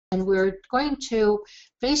And we're going to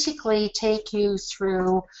basically take you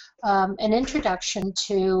through an introduction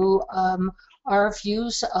to our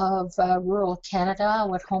views of rural Canada,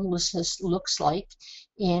 what homelessness looks like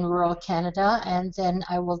in rural Canada, and then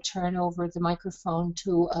I will turn over the microphone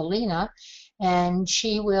to Alina, and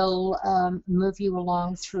she will move you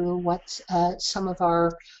along through what some of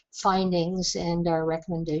our findings and our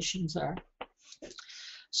recommendations are.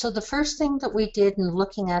 So the first thing that we did in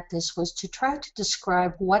looking at this was to try to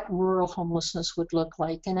describe what rural homelessness would look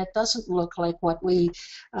like, and it doesn't look like what we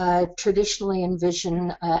traditionally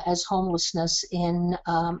envision as homelessness in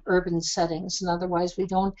urban settings. And otherwise, we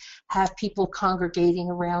don't have people congregating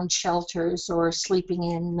around shelters or sleeping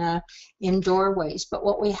in doorways. But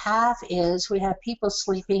what we have is we have people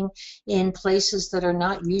sleeping in places that are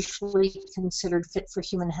not usually considered fit for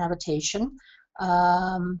human habitation.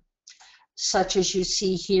 Such as you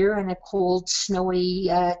see here in a cold, snowy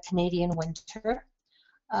Canadian winter.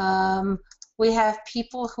 We have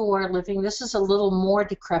people who are living, this is a little more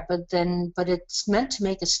decrepit than, but it's meant to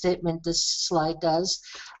make a statement, this slide does,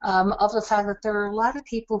 of the fact that there are a lot of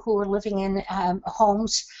people who are living in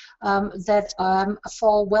homes that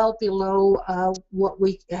fall well below what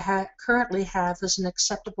we currently have as an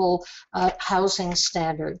acceptable housing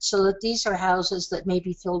standard. So that these are houses that may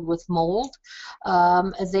be filled with mold,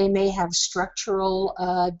 they may have structural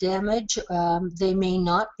damage, they may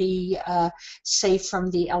not be safe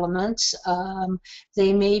from the elements,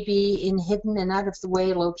 they may be in hidden and out of the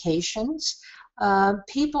way locations.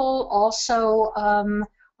 People also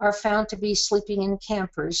are found to be sleeping in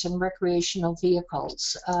campers and recreational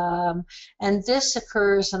vehicles. And this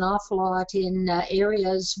occurs an awful lot in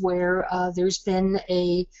areas where there's been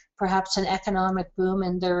perhaps an economic boom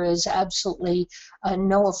and there is absolutely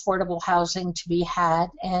no affordable housing to be had.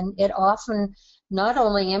 And it often not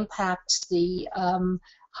only impacts the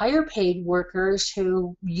higher paid workers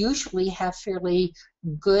who usually have fairly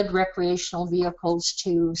good recreational vehicles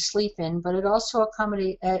to sleep in, but it also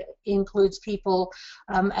includes people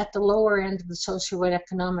at the lower end of the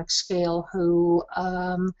socioeconomic scale who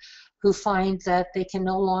find that they can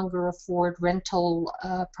no longer afford rental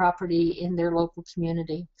property in their local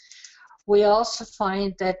community. We also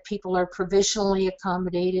find that people are provisionally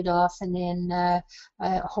accommodated often in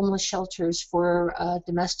homeless shelters for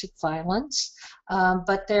domestic violence,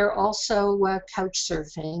 but they're also couch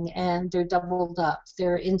surfing and they're doubled up.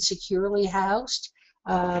 They're insecurely housed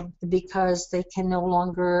because they can no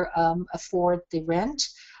longer afford the rent.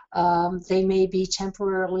 They may be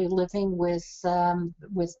temporarily living with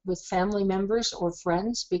family members or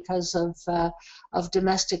friends because of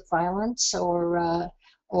domestic violence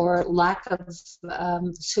or lack of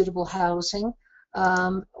suitable housing,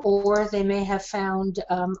 or they may have found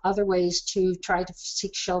other ways to try to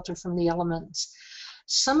seek shelter from the elements.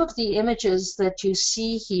 Some of the images that you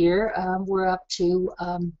see here, we're up to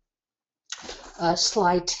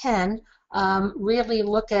slide 10, really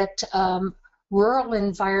look at rural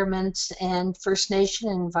environments and First Nation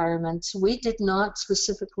environments. We did not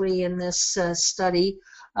specifically in this study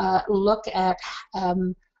look at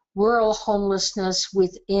rural homelessness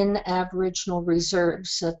within Aboriginal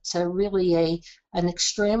reserves. That's really an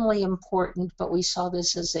extremely important, but we saw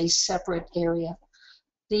this as a separate area.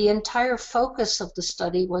 The entire focus of the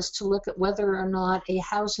study was to look at whether or not a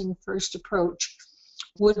housing first approach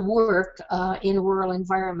would work in rural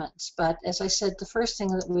environments. But as I said, the first thing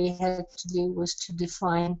that we had to do was to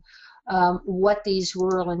define what these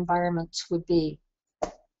rural environments would be.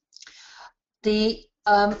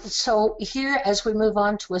 So here, as we move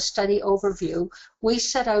on to a study overview, we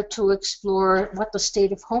set out to explore what the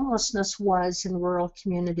state of homelessness was in rural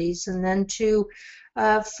communities, and then to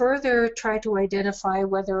further try to identify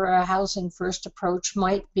whether a housing first approach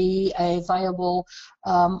might be a viable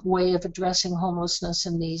way of addressing homelessness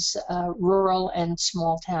in these rural and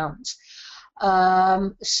small towns.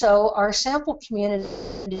 So our sample community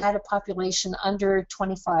had a population under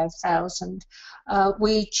 25,000.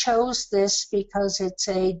 We chose this because it's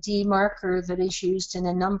a demarker that is used in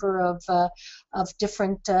a number of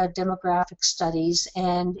different demographic studies,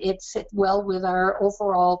 and it fit well with our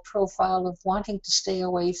overall profile of wanting to stay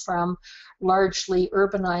away from largely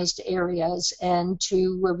urbanized areas and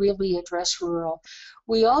to really address rural.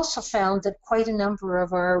 We also found that quite a number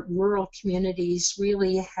of our rural communities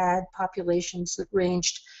really had populations that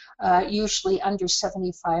ranged usually under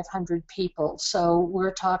 7,500 people. So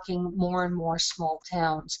we're talking more and more small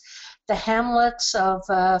towns. The hamlets of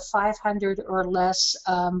 500 or less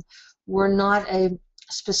were not a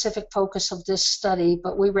specific focus of this study,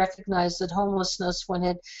 but we recognize that homelessness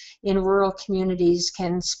in rural communities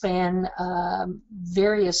can span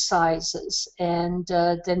various sizes and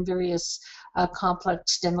then various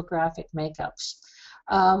complex demographic makeups.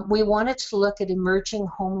 We wanted to look at emerging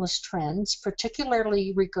homeless trends,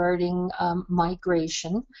 particularly regarding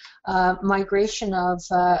migration, migration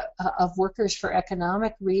of workers for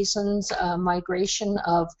economic reasons, migration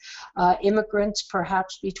of immigrants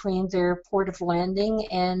perhaps between their port of landing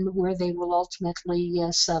and where they will ultimately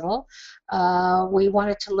settle. We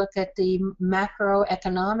wanted to look at the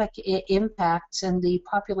macroeconomic impacts and the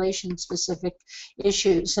population-specific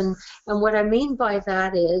issues. And what I mean by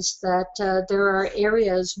that is that there are areas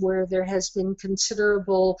where there has been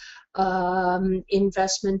considerable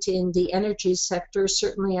investment in the energy sector,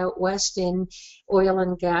 certainly out west in oil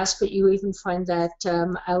and gas, but you even find that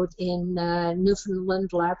out in Newfoundland,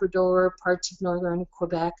 Labrador, parts of northern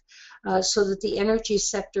Quebec, so that the energy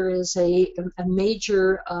sector is a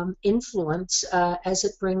major influence as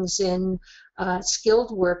it brings in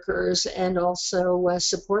skilled workers and also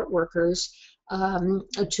support workers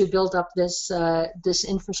to build up this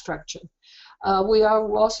infrastructure. We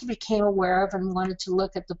also became aware of and wanted to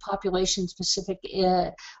look at the population-specific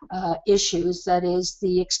issues, that is,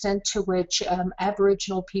 the extent to which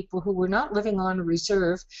Aboriginal people who were not living on a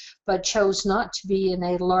reserve but chose not to be in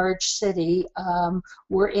a large city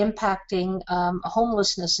were impacting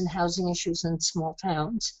homelessness and housing issues in small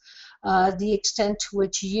towns. The extent to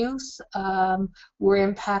which youth were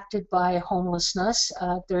impacted by homelessness.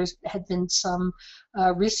 There had been some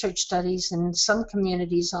research studies in some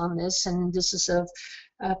communities on this, and this is of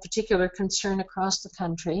particular concern across the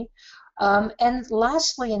country. And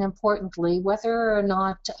lastly and importantly, whether or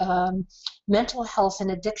not mental health and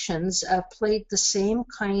addictions played the same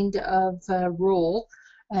kind of role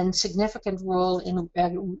and significant role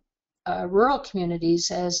in rural communities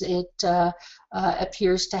as it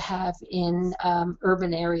appears to have in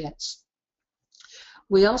urban areas.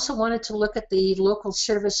 We also wanted to look at the local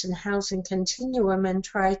service and housing continuum and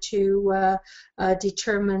try to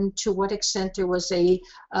determine to what extent there was a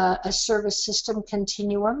service system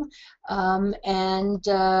continuum and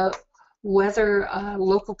whether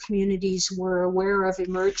local communities were aware of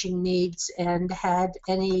emerging needs and had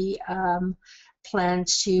any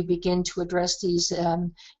plans to begin to address these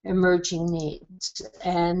emerging needs.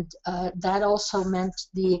 And that also meant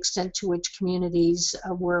the extent to which communities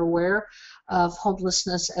were aware of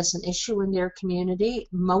homelessness as an issue in their community.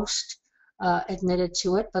 Most admitted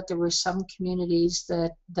to it, but there were some communities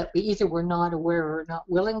that we either were not aware or not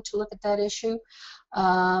willing to look at that issue.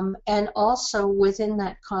 And also within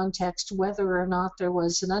that context, whether or not there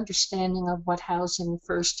was an understanding of what Housing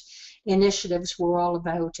First initiatives were all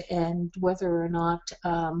about, and whether or not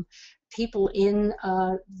people in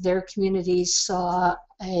their communities saw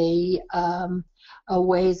a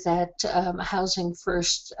way that Housing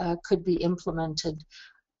First could be implemented.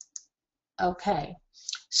 Okay.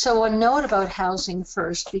 So a note about Housing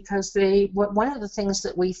First, because one of the things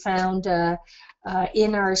that we found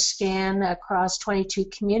in our scan across 22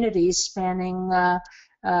 communities spanning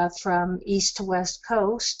from east to west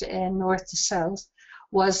coast and north to south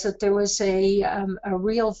was that there was a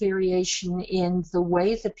real variation in the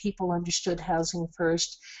way that people understood Housing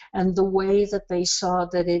First and the way that they saw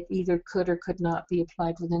that it either could or could not be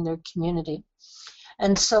applied within their community.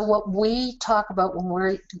 And so what we talk about when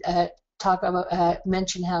we're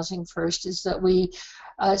mention Housing First is that we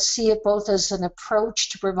see it both as an approach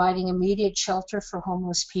to providing immediate shelter for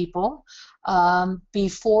homeless people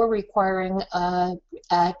before requiring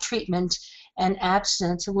treatment and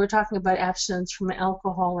abstinence. And we're talking about abstinence from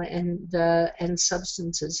alcohol and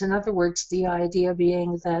substances. In other words, the idea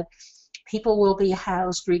being that people will be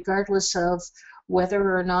housed regardless of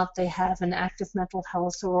whether or not they have an active mental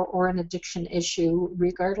health or an addiction issue,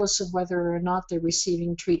 regardless of whether or not they're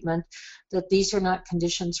receiving treatment, that these are not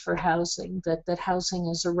conditions for housing, that housing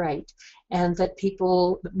is a right, and that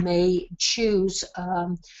people may choose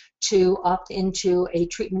to opt into a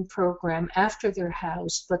treatment program after they're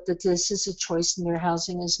housed, but that this is a choice and their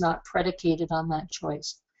housing is not predicated on that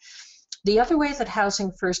choice. The other way that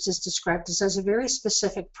Housing First is described is as a very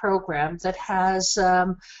specific program that has,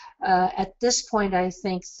 at this point, I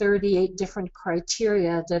think, 38 different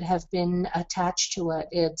criteria that have been attached to it.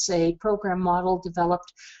 It's a program model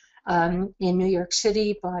developed in New York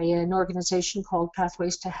City by an organization called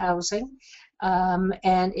Pathways to Housing,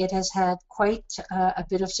 and it has had quite a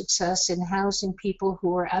bit of success in housing people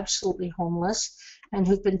who are absolutely homeless and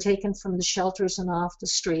who've been taken from the shelters and off the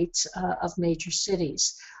streets of major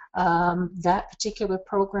cities. That particular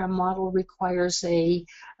program model requires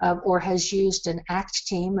or has used an ACT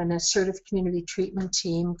team, an assertive community treatment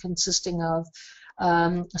team consisting of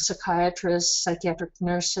psychiatrists, psychiatric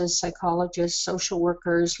nurses, psychologists, social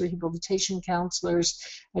workers, rehabilitation counselors,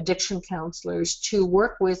 addiction counselors, to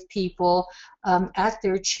work with people at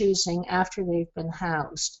their choosing after they've been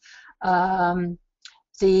housed.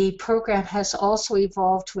 The program has also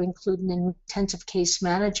evolved to include an intensive case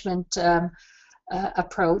management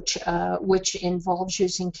approach, which involves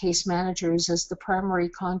using case managers as the primary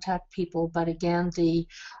contact people. But again, the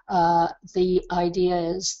idea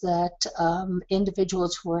is that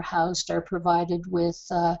individuals who are housed are provided with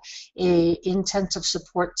intensive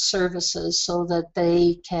support services so that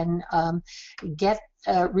they can get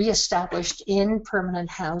reestablished in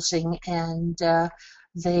permanent housing, and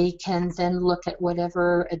they can then look at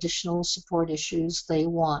whatever additional support issues they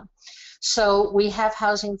want. So we have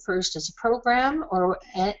Housing First as a program,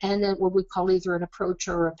 and what we call either an approach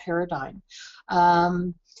or a paradigm.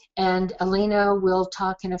 And Alina will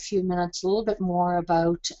talk in a few minutes a little bit more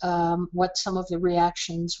about what some of the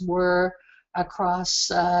reactions were across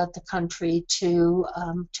the country to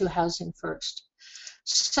Housing First.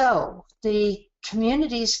 So the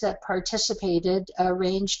communities that participated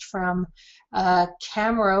ranged from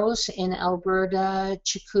Camrose in Alberta,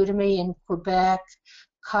 Chicoutimi in Quebec,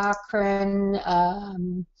 Cochrane,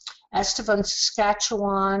 Estevan,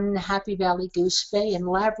 Saskatchewan, Happy Valley Goose Bay in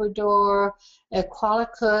Labrador,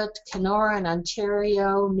 Qualicut, Kenora in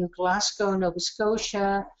Ontario, New Glasgow, Nova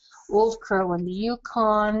Scotia, Old Crow in the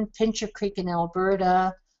Yukon, Pincher Creek in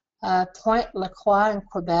Alberta, Pointe La Croix in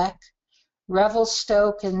Quebec,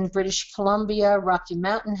 Revelstoke in British Columbia, Rocky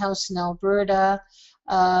Mountain House in Alberta,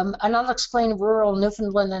 and I'll explain rural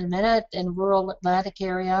Newfoundland in a minute, and rural Atlantic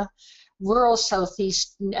area, rural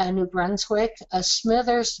southeast New Brunswick,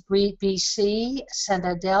 Smithers, BC, St.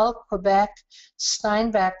 Adèle, Quebec,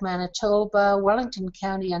 Steinbach, Manitoba, Wellington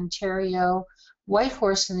County, Ontario,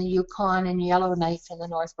 Whitehorse in the Yukon, and Yellowknife in the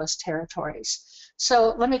Northwest Territories.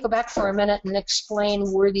 So let me go back for a minute and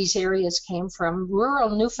explain where these areas came from. Rural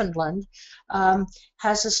Newfoundland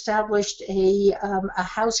has established a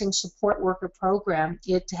housing support worker program.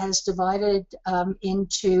 It has divided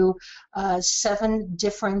into 7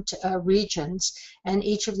 different regions, and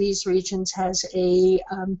each of these regions has a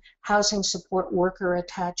housing support worker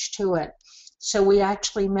attached to it. So we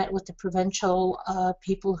actually met with the provincial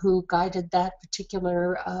people who guided that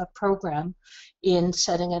particular program in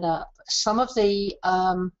setting it up. Some of the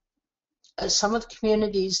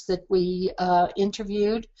communities that we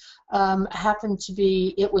interviewed happened to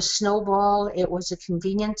be, it was Snowball, it was a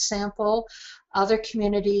convenience sample. Other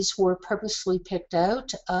communities were purposely picked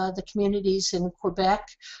out. The communities in Quebec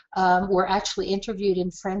were actually interviewed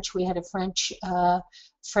in French. We had a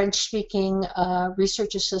French-speaking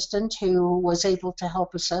research assistant who was able to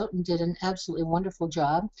help us out and did an absolutely wonderful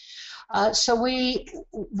job. So we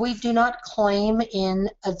do not claim in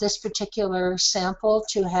this particular sample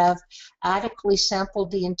to have adequately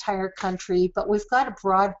sampled the entire country, but we've got a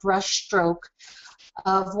broad brush stroke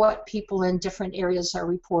of what people in different areas are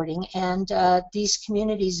reporting, and these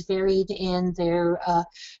communities varied in their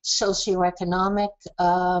socioeconomic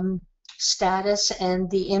status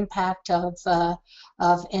and the impact of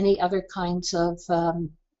any other kinds of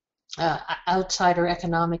outsider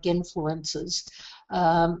economic influences.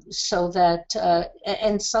 So that,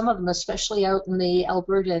 and some of them, especially out in the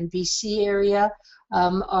Alberta and BC area,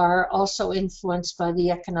 are also influenced by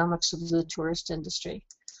the economics of the tourist industry.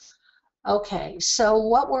 Okay, so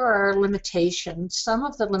what were our limitations? Some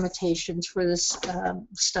of the limitations for this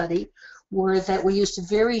study were that we used a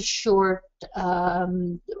very short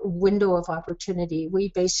window of opportunity. We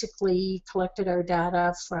basically collected our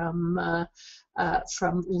data from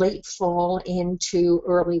late fall into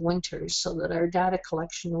early winter, so that our data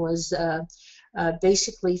collection was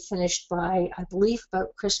basically finished by, I believe,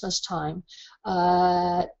 about Christmas time.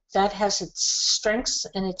 That has its strengths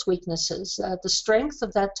and its weaknesses. The strength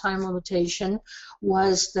of that time limitation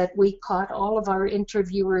was that we caught all of our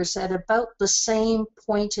interviewers at about the same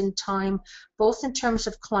point in time, both in terms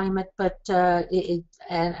of climate, but and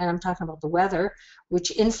I'm talking about the weather,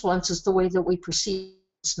 which influences the way that we perceive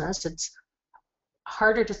homelessness. It's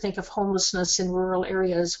harder to think of homelessness in rural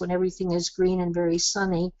areas when everything is green and very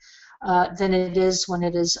sunny than it is when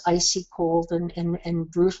it is icy cold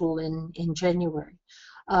and brutal in January.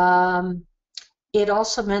 It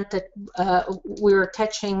also meant that we were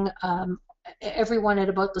catching everyone at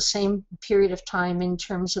about the same period of time in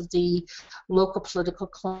terms of the local political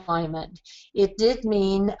climate. It did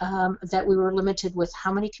mean that we were limited with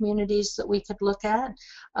how many communities that we could look at,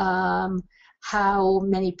 how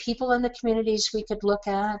many people in the communities we could look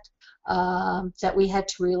at, that we had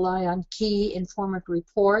to rely on key informant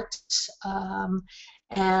reports,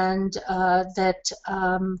 and that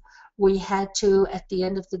we had to, at the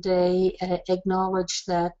end of the day, acknowledge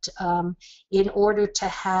that in order to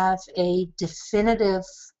have a definitive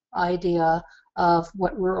idea of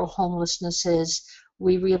what rural homelessness is,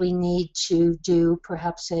 we really need to do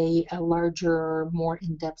perhaps a larger, more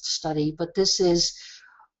in-depth study. But this is,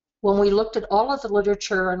 when we looked at all of the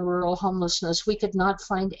literature on rural homelessness, we could not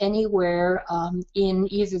find anywhere in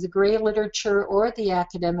either the gray literature or the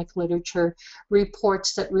academic literature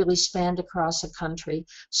reports that really spanned across a country.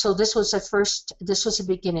 So this was a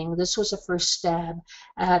beginning, this was a first stab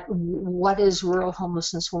at what is rural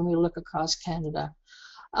homelessness when we look across Canada.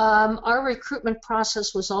 Our recruitment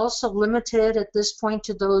process was also limited at this point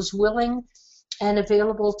to those willing and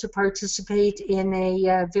available to participate in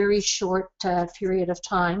a very short period of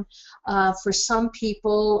time. For some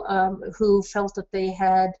people who felt that they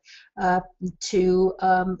had to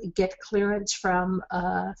get clearance from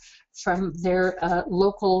their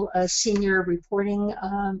local senior reporting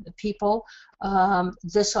people,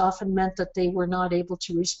 this often meant that they were not able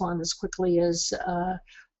to respond as quickly as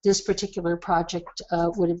this particular project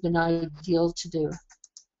would have been ideal to do.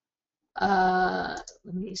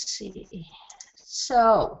 Let me see.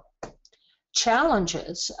 So,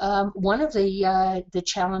 challenges. One of the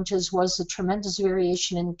challenges was the tremendous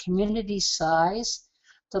variation in community size,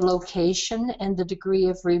 the location, and the degree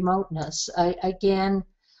of remoteness. Again,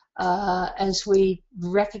 as we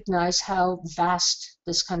recognize how vast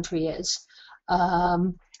this country is,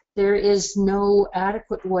 there is no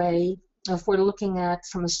adequate way, if we're looking at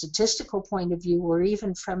from a statistical point of view or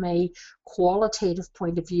even from a qualitative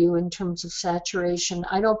point of view in terms of saturation.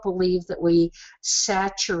 I don't believe that we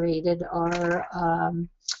saturated our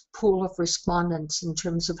pool of respondents in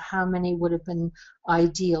terms of how many would have been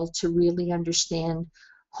ideal to really understand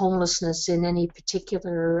homelessness in any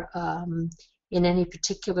particular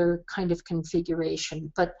kind of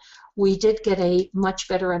configuration. But we did get a much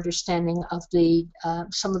better understanding of the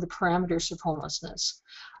some of the parameters of homelessness.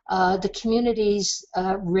 The communities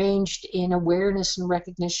ranged in awareness and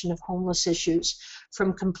recognition of homeless issues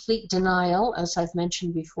from complete denial, as I've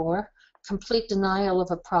mentioned before, complete denial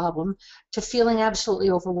of a problem, to feeling absolutely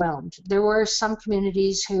overwhelmed. There were some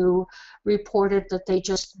communities who reported that they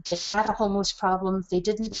had a homeless problem, they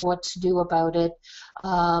didn't know what to do about it,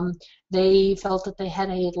 they felt that they had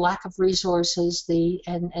a lack of resources,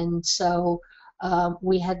 and so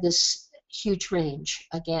we had this huge range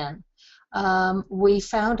again. We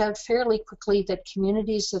found out fairly quickly that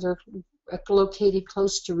communities that are located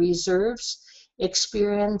close to reserves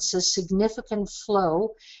experience a significant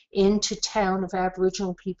flow into town of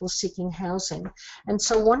Aboriginal people seeking housing. And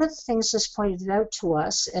so one of the things this pointed out to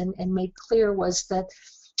us and made clear was that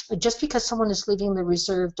just because someone is leaving the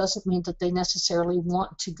reserve doesn't mean that they necessarily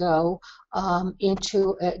want to go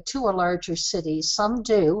to a larger city. Some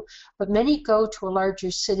do, but many go to a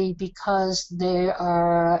larger city because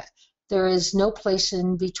there is no place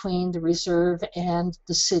in between the reserve and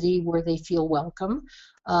the city where they feel welcome.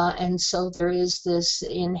 And so there is this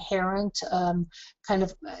inherent kind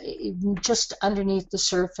of just underneath the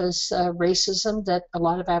surface racism that a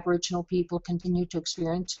lot of Aboriginal people continue to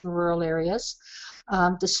experience in rural areas.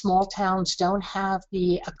 The small towns don't have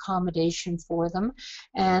the accommodation for them,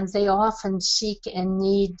 and they often seek and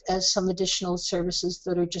need some additional services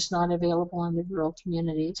that are just not available in the rural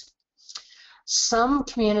communities. Some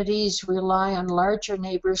communities rely on larger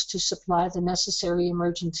neighbors to supply the necessary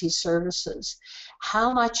emergency services.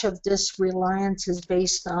 How much of this reliance is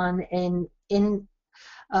based on an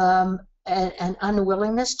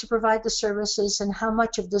unwillingness to provide the services, and how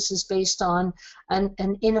much of this is based on an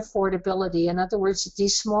inaffordability? In other words,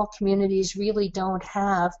 these small communities really don't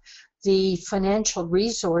have the financial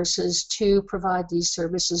resources to provide these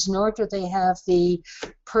services, nor do they have the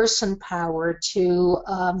person power to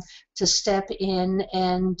step in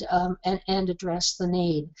and address the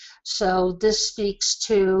need. So this speaks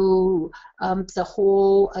to the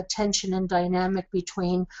whole tension and dynamic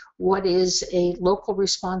between what is a local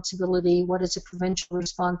responsibility, what is a provincial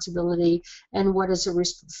responsibility, and what is a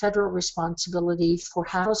federal responsibility for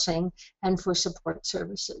housing and for support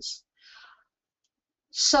services.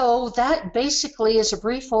 So that basically is a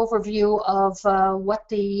brief overview of what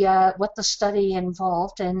the study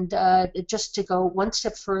involved, and just to go one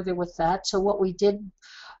step further with that. So what we did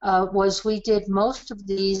was we did most of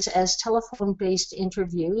these as telephone-based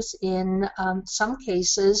interviews. In some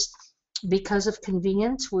cases, because of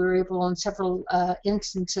convenience, we were able in several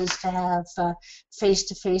instances to have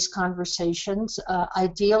face-to-face conversations.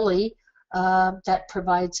 Ideally, that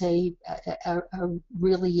provides a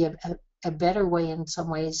really a better way in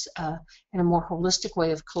some ways, and a more holistic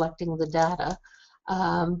way of collecting the data.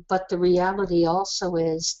 But the reality also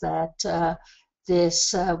is that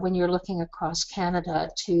this, when you're looking across Canada,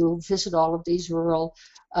 to visit all of these rural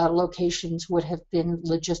locations would have been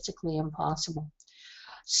logistically impossible.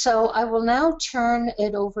 So I will now turn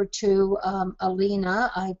it over to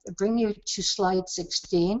Alina. I bring you to slide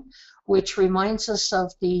 16, which reminds us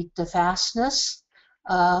of the vastness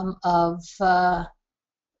of the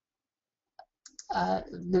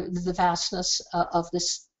vastness of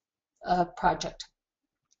this project.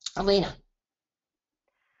 Alina.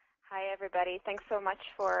 Hi, everybody. Thanks so much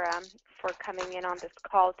for coming in on this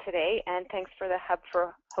call today, and thanks for the Hub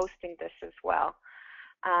for hosting this as well.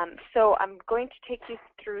 So I'm going to take you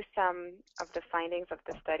through some of the findings of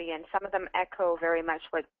the study, and some of them echo very much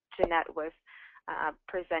what Jeannette was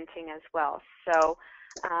presenting as well. So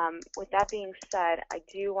with that being said, I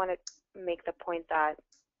do want to make the point that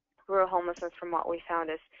rural homelessness, from what we found,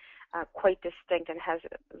 is quite distinct and has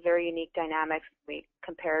very unique dynamics when we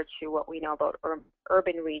compare to what we know about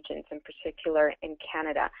urban regions, in particular in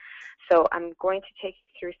Canada. So I'm going to take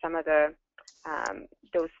you through some of the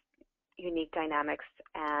those unique dynamics,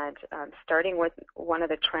 and starting with one of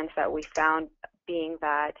the trends that we found being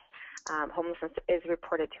that homelessness is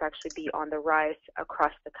reported to actually be on the rise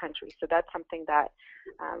across the country. So that's something that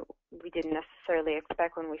we didn't necessarily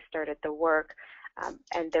expect when we started the work.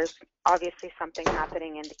 And there's obviously something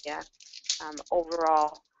happening in the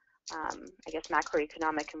overall, I guess,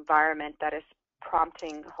 macroeconomic environment that is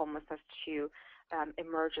prompting homelessness to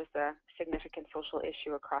emerge as a significant social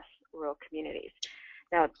issue across rural communities.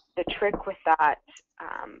 Now, the trick with that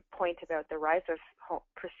point about the rise of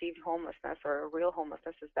perceived homelessness or real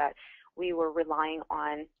homelessness is that we were relying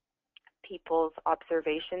on people's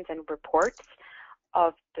observations and reports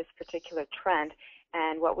of this particular trend.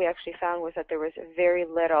 And what we actually found was that there was very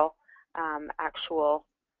little actual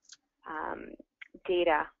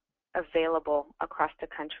data available across the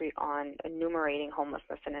country on enumerating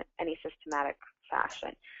homelessness in any systematic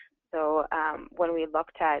fashion. So when we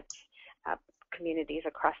looked at communities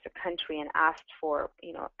across the country and asked for,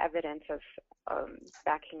 evidence of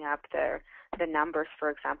backing up the numbers, for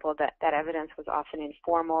example, that evidence was often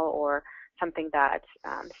informal or something that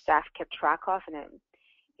staff kept track of in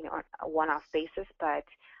on a one-off basis. But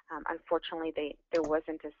unfortunately, there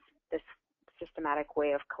wasn't this systematic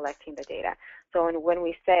way of collecting the data. So when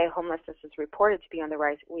we say homelessness is reported to be on the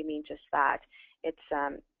rise, we mean just that.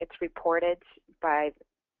 It's reported by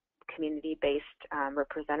community-based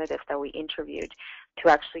representatives that we interviewed to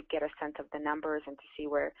actually get a sense of the numbers and to see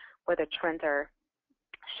where the trends are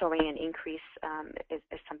showing an increase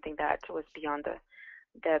is something that was beyond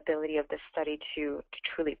the ability of the study to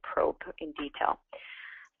truly probe in detail.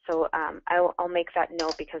 So I'll make that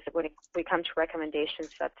note, because when we come to recommendations,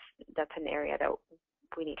 that's an area that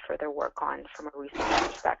we need further work on from a research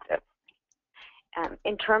perspective.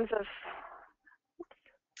 In terms of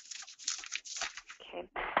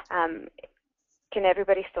can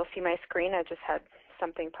everybody still see my screen? I just had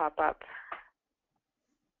something pop up.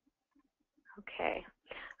 Okay.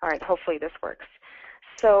 All right. Hopefully this works.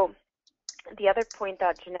 So the other point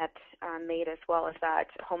that Jeannette made as well is that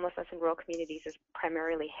homelessness in rural communities is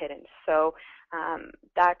primarily hidden. So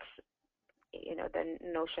that's, the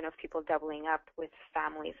notion of people doubling up with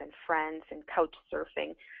families and friends and couch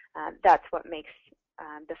surfing. That's what makes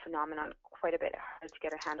the phenomenon quite a bit hard to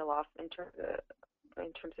get a handle of in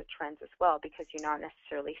terms of trends as well, because you're not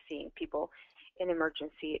necessarily seeing people in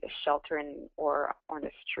emergency shelter or on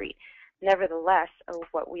the street. Nevertheless,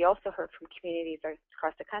 what we also heard from communities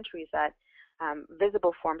across the country is that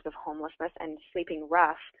visible forms of homelessness and sleeping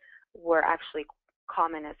rough were actually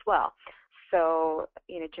common as well. So,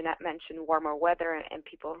 Jeannette mentioned warmer weather and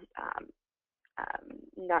people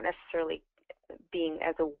not necessarily being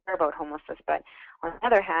as aware about homelessness, but on the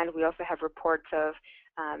other hand, we also have reports of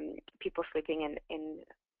people sleeping in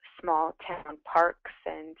small town parks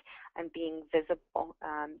and being visible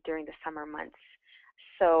during the summer months.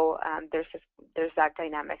 So there's that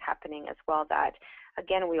dynamic happening as well that,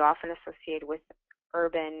 again, we often associate with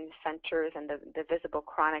urban centers and the visible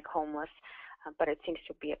chronic homeless, but it seems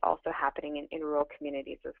to be also happening in rural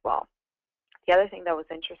communities as well. The other thing that was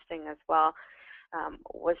interesting as well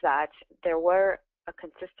was that there were a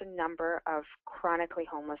consistent number of chronically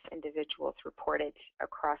homeless individuals reported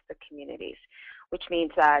across the communities, which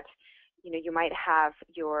means that you might have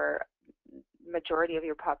your majority of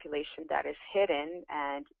your population that is hidden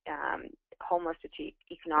and homeless due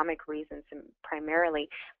to economic reasons primarily,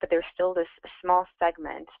 but there's still this small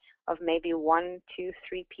segment of maybe 1, 2,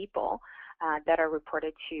 3 people that are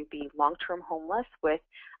reported to be long-term homeless with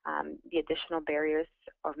the additional barriers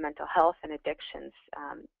of mental health and addictions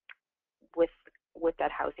with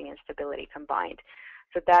that housing instability combined.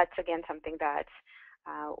 So that's, again, something that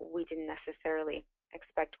we didn't necessarily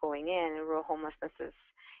expect going in. And rural homelessness is,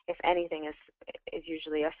 if anything, is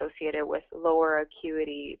usually associated with lower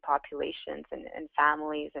acuity populations and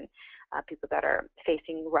families and people that are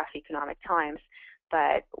facing rough economic times.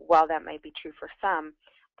 But while that might be true for some,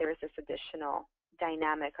 there is this additional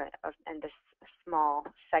dynamic and this small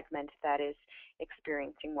segment that is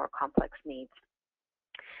experiencing more complex needs.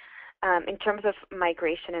 In terms of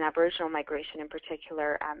migration and Aboriginal migration in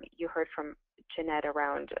particular, you heard from Jeannette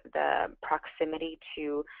around the proximity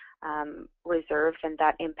to reserves and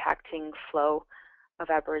that impacting flow of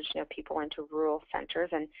Aboriginal people into rural centers.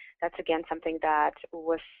 And that's, again, something that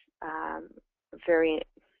was very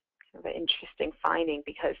interesting finding,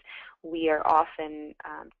 because we are often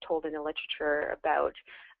told in the literature about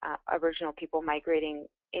Aboriginal people migrating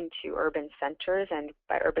into urban centers, and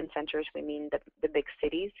by urban centers we mean the big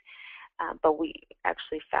cities. But we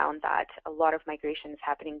actually found that a lot of migration is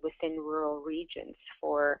happening within rural regions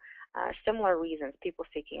for similar reasons: people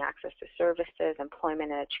seeking access to services,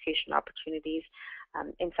 employment and education opportunities.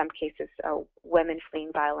 In some cases, women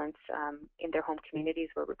fleeing violence in their home communities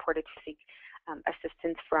were reported to seek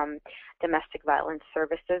assistance from domestic violence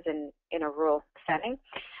services in a rural setting.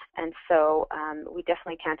 And so we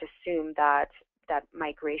definitely can't assume that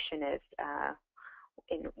migration is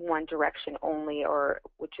in one direction only, or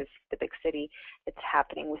which is the big city. It's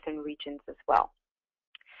happening within regions as well.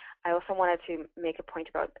 I also wanted to make a point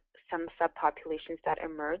about some subpopulations that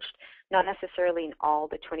emerged, not necessarily in all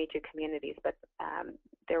the 22 communities, but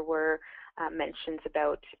there were mentions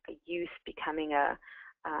about youth becoming a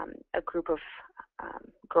group of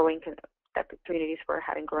that communities were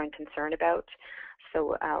having growing concern about.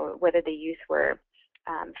 So whether the youth were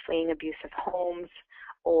fleeing abusive homes,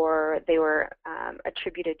 or they were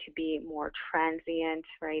attributed to be more transient,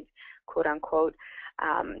 right, quote unquote.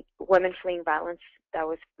 Women fleeing violence, that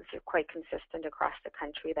was quite consistent across the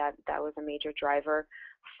country. That was a major driver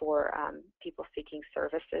for people seeking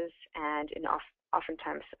services, and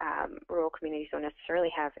oftentimes rural communities don't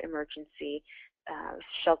necessarily have emergency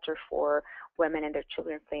shelter for women and their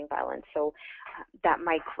children fleeing violence. So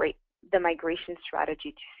the migration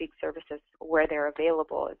strategy to seek services where they're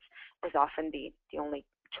available is often the only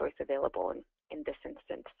choice available in this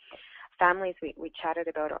instance. Families we chatted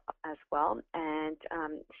about as well, and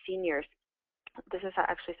seniors. This is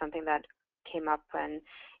actually something that came up when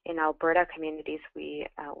in Alberta communities we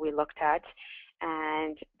looked at,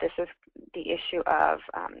 and this is the issue of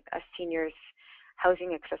seniors'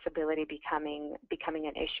 housing accessibility becoming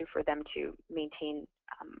an issue for them to maintain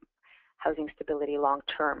housing stability long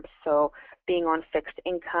term. So being on fixed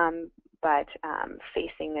income, but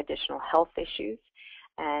facing additional health issues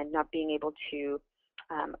and not being able to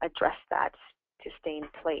address that to stay in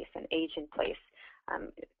place and age in place,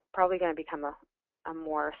 probably going to become a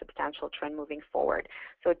more substantial trend moving forward.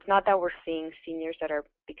 So it's not that we're seeing seniors that are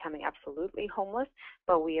becoming absolutely homeless,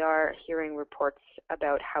 but we are hearing reports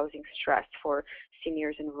about housing stress for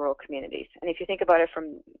seniors in rural communities. And if you think about it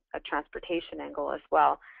from a transportation angle as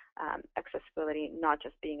well, accessibility not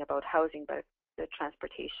just being about housing, but the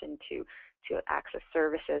transportation to access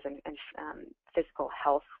services and physical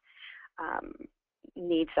health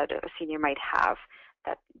needs that a senior might have,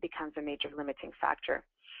 that becomes a major limiting factor.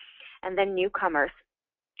 And then newcomers,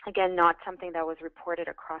 again, not something that was reported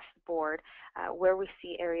across the board, where we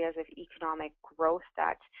see areas of economic growth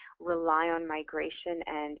that rely on migration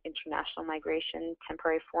and international migration,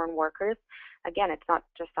 temporary foreign workers. Again, it's not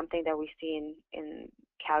just something that we see in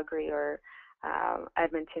Calgary or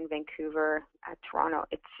Edmonton, Vancouver, Toronto.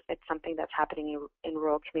 It's something that's happening in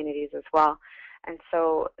rural communities as well. And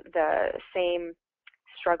so the same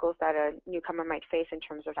struggles that a newcomer might face in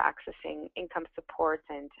terms of accessing income supports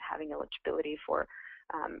and having eligibility for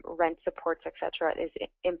rent supports, etc., is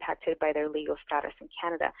impacted by their legal status in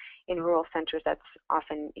Canada. In rural centers, that's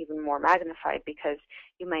often even more magnified, because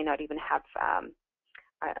you might not even have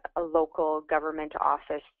a local government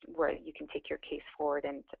office where you can take your case forward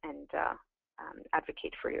and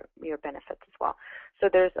advocate for your benefits as well. So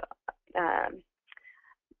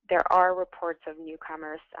there are reports of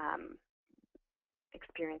newcomers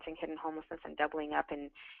experiencing hidden homelessness and doubling up in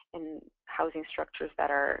housing structures that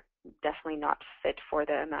are definitely not fit for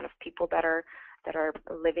the amount of people that are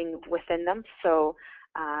living within them. So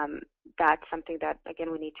that's something that,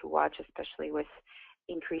 again, we need to watch, especially with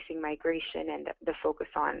increasing migration and the focus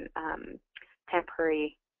on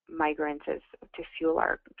temporary migrants as to fuel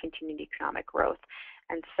our continued economic growth.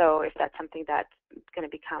 And so if that's something that's going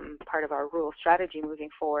to become part of our rural strategy moving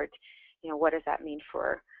forward, what does that mean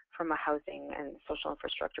from a housing and social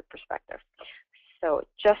infrastructure perspective? So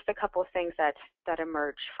just a couple of things that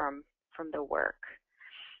emerge from the work.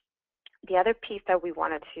 The other piece that we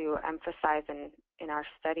wanted to emphasize in our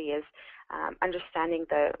study is understanding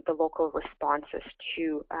the local responses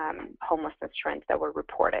to homelessness trends that were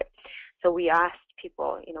reported. So we asked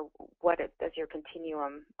people, what does your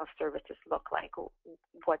continuum of services look like?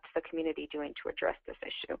 What's the community doing to address this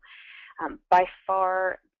issue? By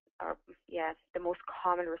far, the most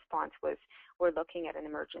common response was, we're looking at an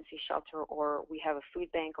emergency shelter, or we have a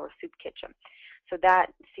food bank or a soup kitchen. So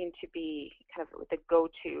that seemed to be kind of the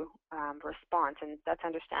go-to response, and that's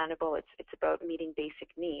understandable. It's about meeting basic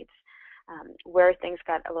needs. Where things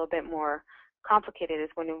got a little bit more complicated is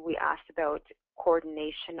when we asked about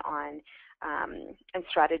coordination on and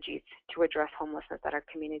strategies to address homelessness that are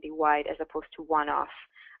community-wide as opposed to one-off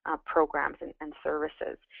programs and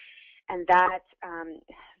services. And that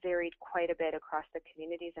varied quite a bit across the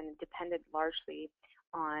communities, and it depended largely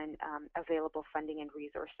on available funding and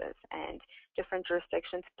resources. And different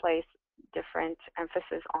jurisdictions place different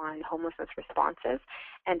emphasis on homelessness responses,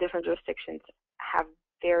 and different jurisdictions have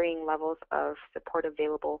varying levels of support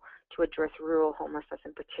available to address rural homelessness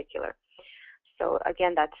in particular. So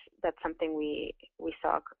again, that's something we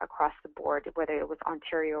saw across the board, whether it was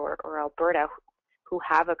Ontario or Alberta, who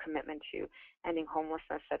have a commitment to ending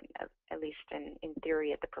homelessness, at least in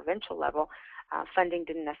theory at the provincial level. Funding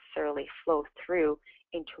didn't necessarily flow through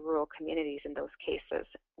into rural communities in those cases,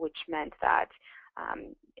 which meant that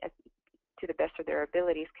to the best of their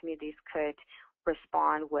abilities, communities could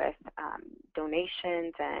respond with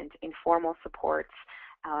donations and informal supports,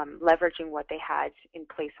 leveraging what they had in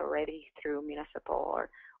place already through municipal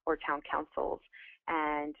or town councils,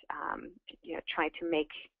 and try to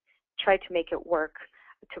make it work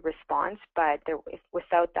to respond. But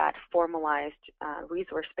without that formalized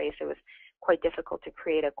resource base, it was quite difficult to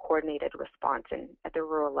create a coordinated response at the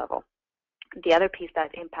rural level. The other piece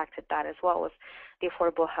that impacted that as well was the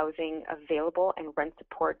affordable housing available and rent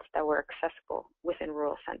supports that were accessible within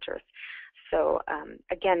rural centers. So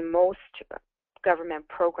again, most government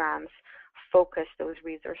programs focus those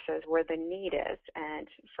resources where the need is, and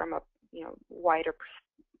from a wider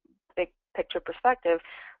big picture perspective,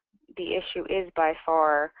 the issue is by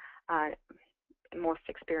far most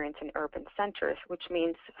experienced in urban centers, which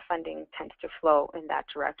means funding tends to flow in that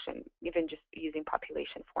direction, even just using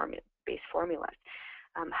population-based formulas.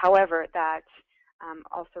 However, that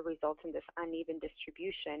also results in this uneven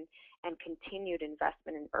distribution and continued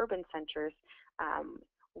investment in urban centers,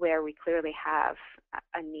 where we clearly have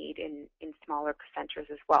a need in smaller centers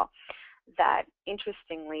as well. That,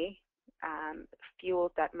 interestingly,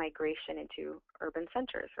 fueled that migration into urban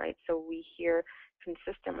centers, right? So we hear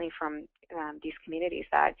consistently from these communities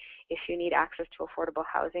that if you need access to affordable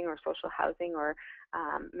housing or social housing or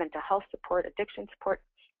mental health support, addiction support,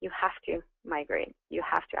 you have to migrate. You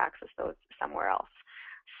have to access those somewhere else.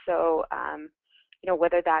 So,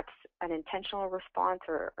 whether that's an intentional response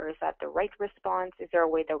or is that the right response, is there a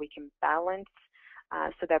way that we can balance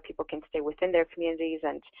so that people can stay within their communities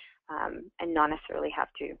and not necessarily have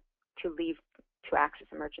to leave to access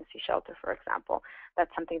emergency shelter, for example? That's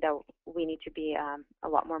something that we need to be a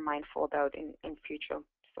lot more mindful about in future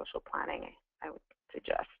social planning, I would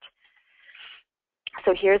suggest.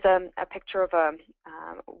 So here's a picture of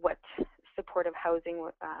what supportive housing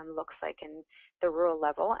looks like in the rural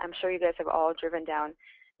level. I'm sure you guys have all driven down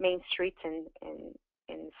main streets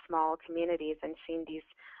in small communities and seen these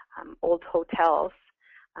old hotels.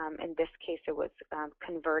 In this case, it was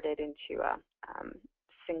converted into a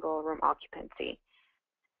single room occupancy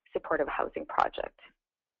supportive housing project.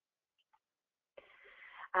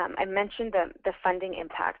 I mentioned the funding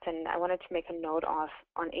impact, and I wanted to make a note on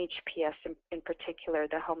HPS in particular,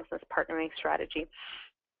 the homelessness partnering strategy,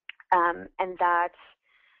 and that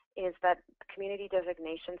is that community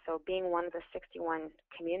designation. So being one of the 61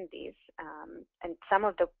 communities, and some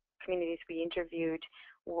of the communities we interviewed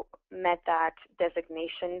met that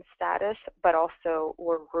designation status, but also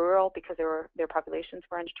were rural because their populations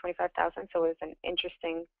were under 25,000. So it was an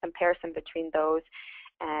interesting comparison between those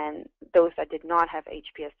and those that did not have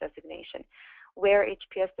HPS designation. Where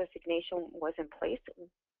HPS designation was in place,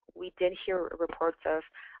 we did hear reports of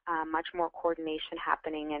much more coordination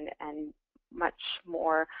happening and much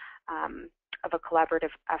more of a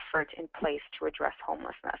collaborative effort in place to address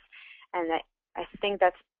homelessness. And I think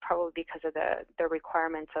that's probably because of the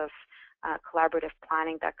requirements of collaborative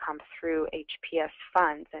planning that comes through HPS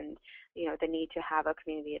funds, and the need to have a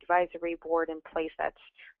community advisory board in place that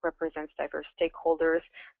represents diverse stakeholders,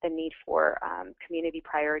 the need for community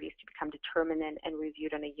priorities to become determined and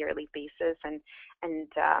reviewed on a yearly basis, and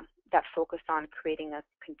that focused on creating a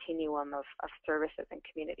continuum of services and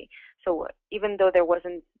community. So even though there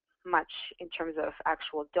wasn't much in terms of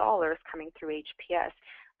actual dollars coming through HPS,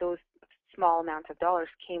 those small amounts of dollars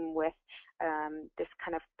came with this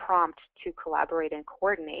kind of prompt to collaborate and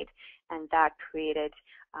coordinate, and that created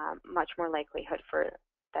much more likelihood for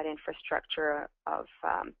that infrastructure of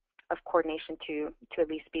coordination to at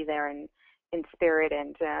least be there in spirit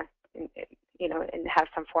and and have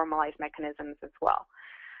some formalized mechanisms as well.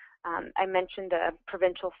 I mentioned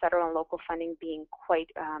provincial, federal, and local funding being quite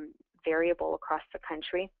variable across the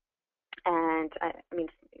country. And I mean,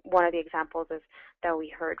 one of the examples is that we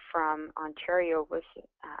heard from Ontario was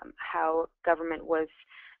how government was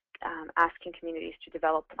asking communities to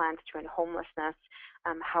develop plans to end homelessness.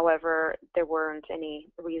 However, there weren't any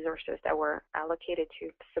resources that were allocated to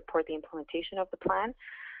support the implementation of the plan.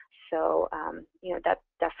 So, that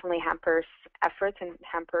definitely hampers efforts and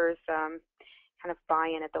hampers kind of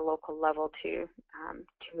buy-in at the local level to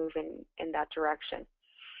move in that direction.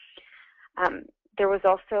 There was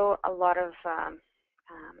also a lot of,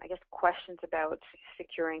 I guess, questions about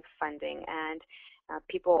securing funding, and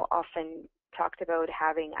people often talked about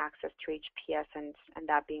having access to HPS and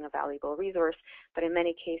that being a valuable resource, but in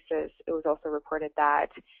many cases it was also reported that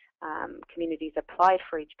communities applied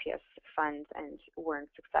for HPS funds and weren't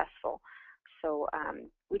successful. So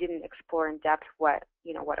we didn't explore in depth what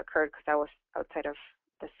occurred, because that was outside of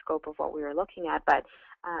the scope of what we were looking at, but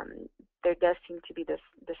there does seem to be this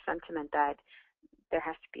sentiment that there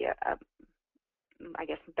has to be I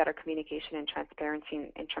guess, better communication and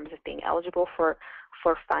transparency in terms of being eligible for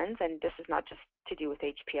funds, and this is not just to do with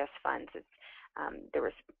HPS funds. It's, there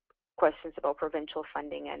was questions about provincial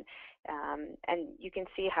funding, and you can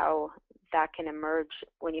see how that can emerge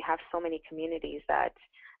when you have so many communities that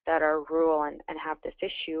are rural and have this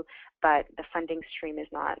issue, but the funding stream is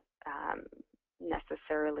not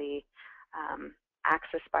necessarily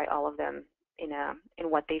accessed by all of them in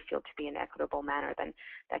what they feel to be an equitable manner. Then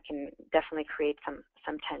that can definitely create some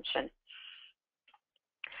tension.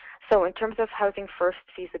 So in terms of housing first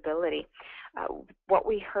feasibility, what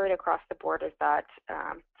we heard across the board is that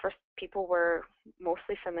first, people were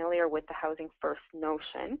mostly familiar with the housing first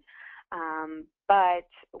notion, but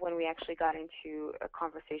when we actually got into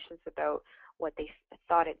conversations about what they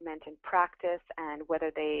thought it meant in practice and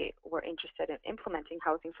whether they were interested in implementing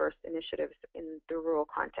housing first initiatives in the rural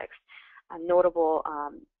context, notable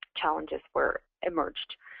challenges were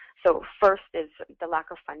emerged. So first is the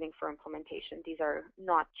lack of funding for implementation. These are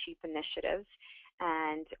not cheap initiatives,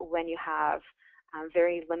 and when you have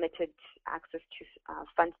very limited access to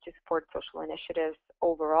funds to support social initiatives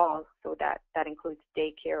overall, so that includes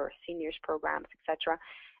daycare or seniors programs, etc.,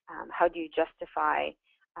 how do you justify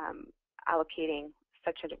allocating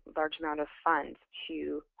such a large amount of funds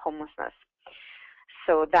to homelessness?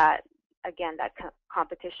 So that, again, that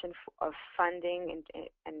competition of funding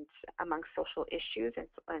and among social issues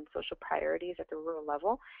and social priorities at the rural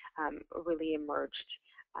level really emerged,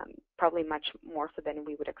 probably much more so than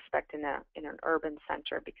we would expect in an urban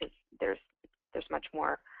center, because there's much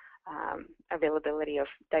more availability of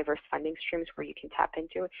diverse funding streams where you can tap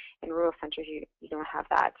into. In rural centers, you don't have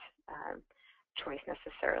that choice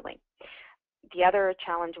necessarily. The other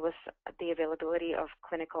challenge was the availability of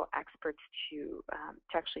clinical experts to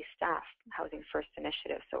actually staff housing first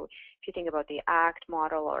initiatives. So if you think about the ACT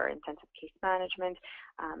model or intensive case management,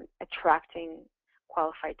 attracting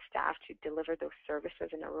qualified staff to deliver those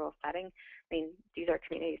services in a rural setting, I mean, these are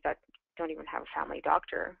communities that don't even have a family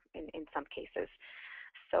doctor in some cases.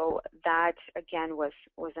 So that, again, was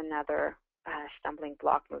another stumbling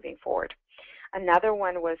block moving forward. Another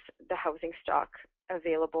one was the housing stock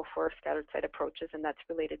available for scattered site approaches, and that's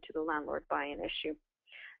related to the landlord buy-in issue.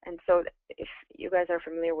 And so if you guys are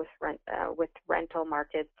familiar with rental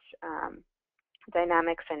market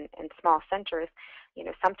dynamics in small centers,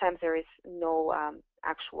 sometimes there is no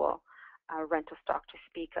actual rental stock to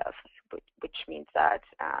speak of, which means that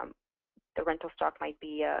the rental stock might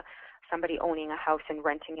be somebody owning a house and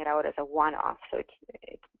renting it out as a one-off, so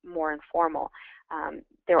it's more informal.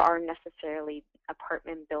 There aren't necessarily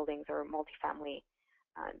apartment buildings or multifamily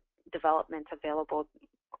developments available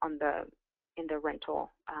in the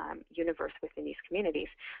rental universe within these communities.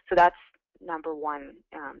 So that's number one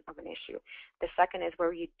of an issue. The second is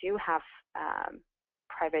where you do have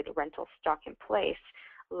private rental stock in place,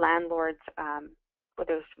 landlords, well,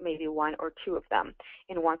 there's maybe one or two of them.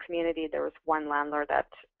 In one community, there was one landlord that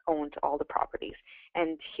owned all the properties,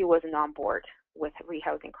 and he wasn't on board with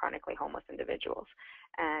rehousing chronically homeless individuals,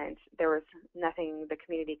 and there was nothing the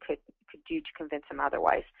community could do to convince him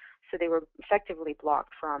otherwise. So they were effectively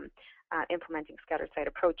blocked from implementing scattered site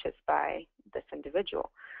approaches by this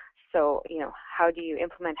individual. So, how do you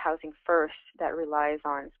implement housing first that relies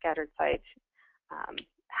on scattered site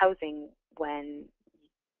housing when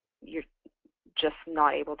just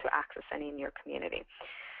not able to access any in your community.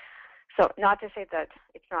 So not to say that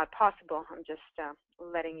it's not possible, I'm just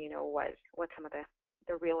letting you know what some of the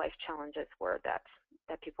real life challenges were that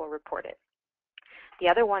people reported. The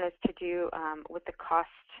other one is to do with the cost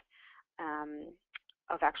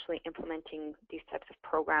of actually implementing these types of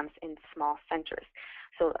programs in small centers.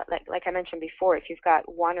 So like I mentioned before, if you've got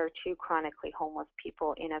 1 or 2 chronically homeless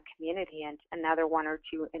people in a community and another 1 or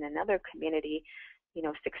 2 in another community,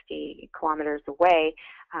 60 kilometers away,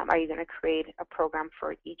 are you going to create a program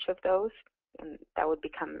for each of those? And that would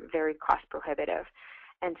become very cost prohibitive.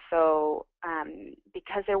 And so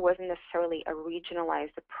because there wasn't necessarily a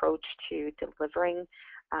regionalized approach to delivering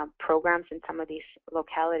programs in some of these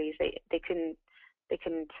localities, they couldn't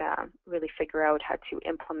really figure out how to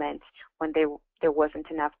implement when there wasn't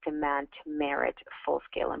enough demand to merit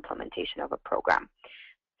full-scale implementation of a program.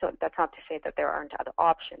 So that's not to say that there aren't other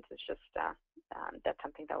options. It's just that's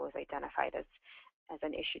something that was identified as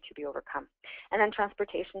an issue to be overcome. And then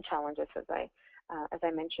transportation challenges, as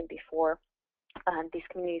I mentioned before, these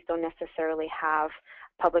communities don't necessarily have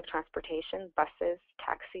public transportation, buses,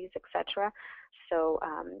 taxis, etc. So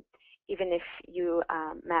even if you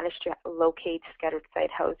manage to locate scattered site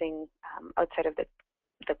housing outside of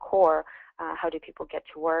the core, how do people get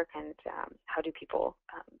to work, and how do people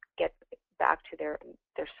get back to their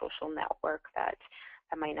social network that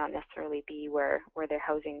might not necessarily be where their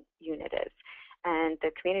housing unit is? And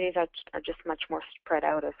the communities are just much more spread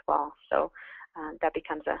out as well. So that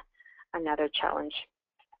becomes another challenge.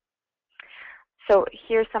 So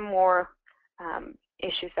here's some more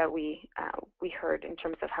issues that we heard in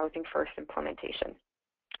terms of Housing First implementation.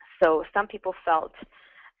 So some people felt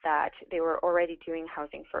that they were already doing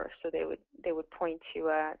Housing First, so they would point to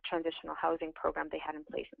a transitional housing program they had in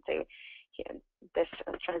place and say, this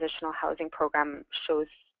transitional housing program shows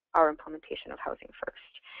our implementation of Housing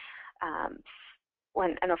First.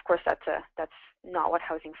 And of course that's not what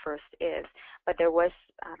Housing First is, but there was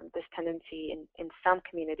this tendency in some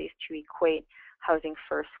communities to equate Housing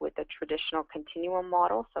First with the traditional continuum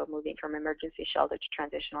model, so moving from emergency shelter to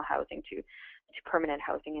transitional housing to permanent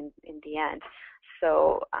housing in the end.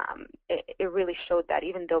 So it really showed that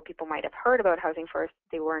even though people might have heard about Housing First,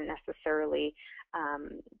 they weren't necessarily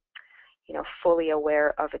fully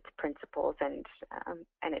aware of its principles and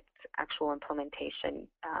its actual implementation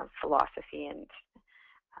philosophy. And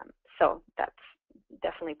so that's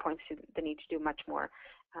definitely points to the need to do much more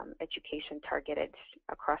education targeted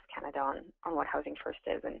across Canada on what Housing First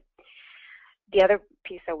is. And the other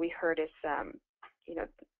piece that we heard is,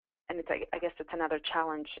 and it's, I guess it's another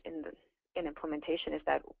challenge in implementation, is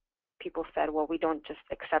that people said, well, we don't just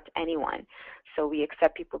accept anyone, so we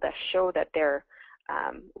accept people that show that they're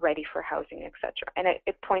ready for housing, etc. And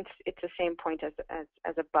it's the same point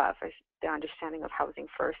as above, as the understanding of Housing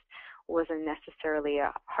First wasn't necessarily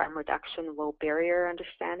a harm reduction, low barrier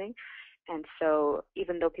understanding. And so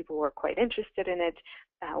even though people were quite interested in it,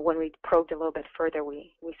 when we probed a little bit further,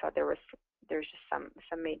 we saw there's just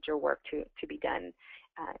some major work to be done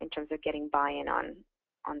in terms of getting buy-in on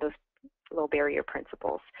those low barrier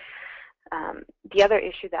principles. The other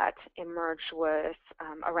issue that emerged was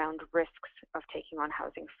around risks of taking on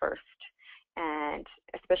Housing First, and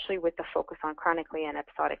especially with the focus on chronically and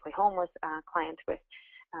episodically homeless clients with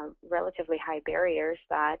relatively high barriers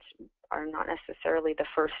that are not necessarily the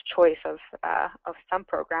first choice of some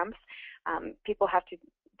programs. People have to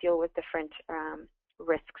deal with different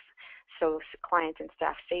risks. So client and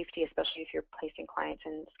staff safety, especially if you're placing clients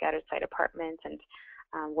in scattered site apartments and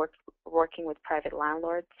working with private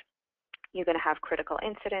landlords. You're going to have critical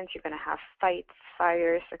incidents, you're going to have fights,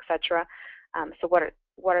 fires, etc. So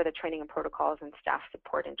what are the training and protocols and staff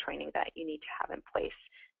support and training that you need to have in place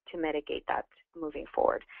to mitigate that moving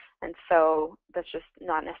forward? And so that's just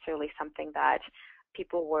not necessarily something that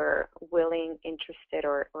people were willing, interested,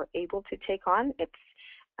 or able to take on.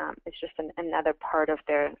 It's just another part of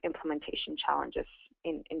their implementation challenges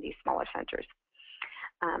in these smaller centers.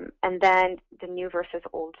 And then the new versus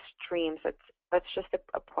old streams, that's just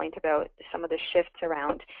a point about some of the shifts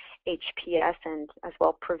around HPS, and as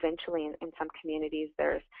well provincially in some communities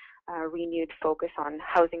there's a renewed focus on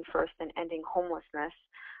Housing First and ending homelessness.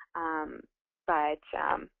 But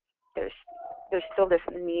there's still this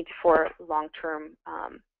need for long-term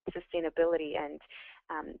sustainability, and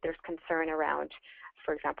there's concern around,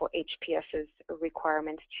 for example, HPS's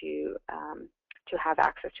requirements to have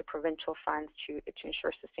access to provincial funds to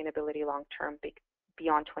ensure sustainability long-term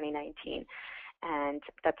beyond 2019, and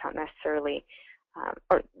that's not necessarily,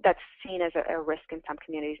 or that's seen as a risk in some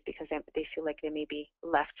communities because they feel like they may be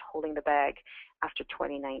left holding the bag after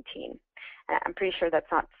 2019. And I'm pretty sure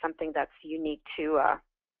that's not something that's unique to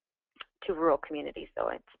to rural communities, though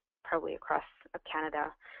it's probably across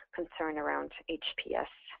Canada concern around HPS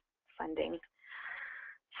funding.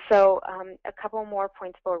 So a couple more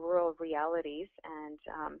points about rural realities, and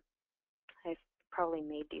I've probably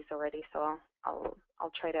made these already, so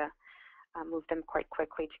I'll try to move them quite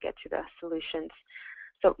quickly to get to the solutions.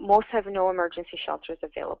 So most have no emergency shelters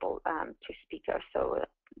available to speak of, so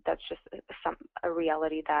that's just a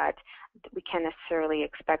reality that we can't necessarily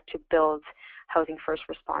expect to build housing first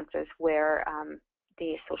responses where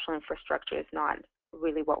the social infrastructure is not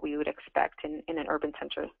really what we would expect in an urban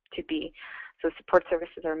center to be. So support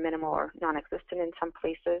services are minimal or non-existent in some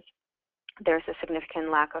places. There's a significant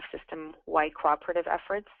lack of system-wide cooperative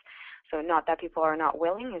efforts. So not that people are not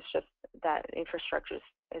willing, it's just that infrastructure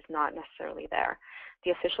is not necessarily there.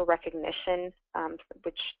 The official recognition,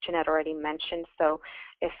 which Jeannette already mentioned, so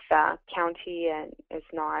if county is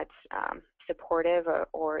not supportive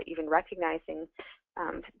or even recognizing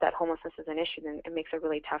that homelessness is an issue, then it makes it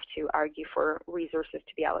really tough to argue for resources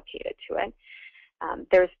to be allocated to it.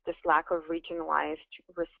 There's this lack of regionalized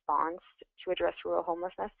response to address rural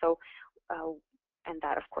homelessness, so and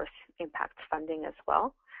that of course impacts funding as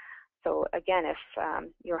well. So again, if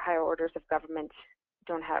your higher orders of government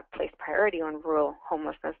don't have placed priority on rural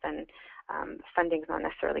homelessness, then funding is not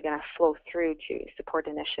necessarily going to flow through to support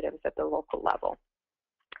initiatives at the local level.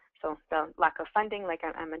 So the lack of funding, like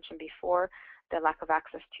I mentioned before, the lack of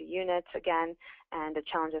access to units again, and the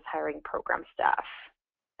challenges hiring program staff,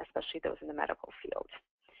 especially those in the medical field.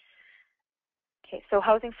 Okay, so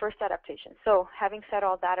housing first adaptation. So having said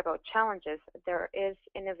all that about challenges, there is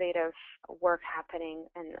innovative work happening,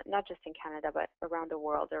 and not just in Canada, but around the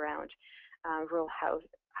world around rural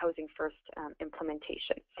housing first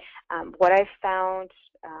implementation. What I've found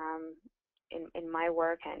in my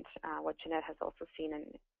work, and what Jeannette has also seen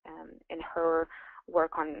in her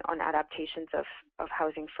work on adaptations of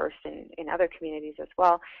housing first in other communities as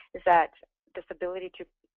well, is that this ability to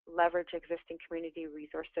leverage existing community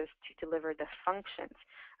resources to deliver the functions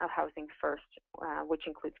of housing first, which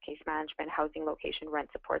includes case management, housing location, rent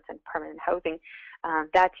supports, and permanent housing.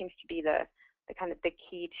 That seems to be the kind of the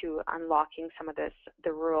key to unlocking some of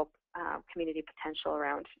the rural community potential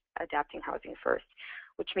around adapting housing first,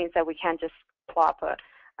 which means that we can't just plop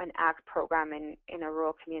an ACT program in a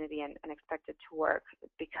rural community and expect it to work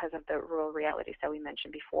because of the rural realities that we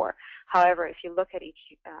mentioned before. However, if you look at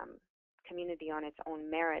each community on its own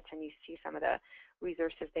merits and you see some of the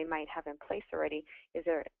resources they might have in place already,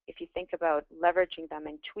 if you think about leveraging them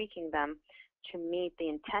and tweaking them to meet the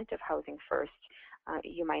intent of housing first,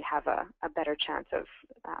 you might have a better chance of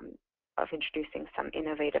introducing some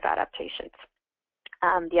innovative adaptations.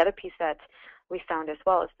 The other piece that we found as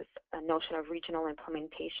well is this notion of regional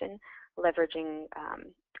implementation, leveraging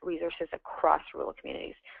resources across rural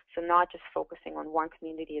communities. So not just focusing on one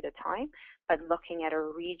community at a time, but looking at a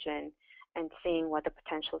region and seeing what the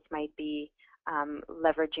potentials might be,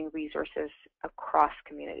 leveraging resources across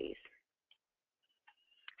communities.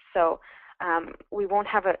 So we won't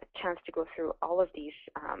have a chance to go through all of these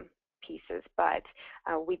pieces, but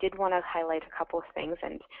we did want to highlight a couple of things,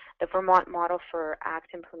 and the Vermont model for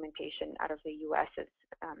ACT implementation out of the US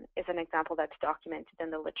is an example that's documented in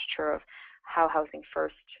the literature of how Housing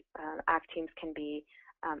First ACT teams can be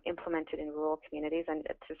implemented in rural communities, and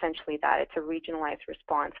it's essentially that. It's a regionalized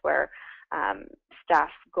response where staff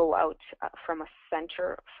go out from a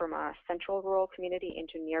central rural community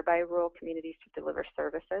into nearby rural communities to deliver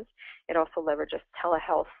services. It also leverages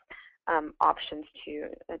telehealth options to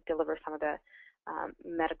deliver some of the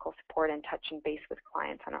medical support and touching base with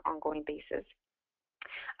clients on an ongoing basis.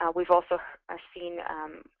 We've also seen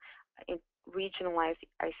regionalized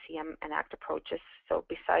ICM and ACT approaches. So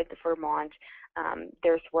besides the Vermont,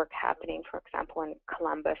 there's work happening, for example, in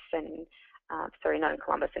Columbus and, sorry, not in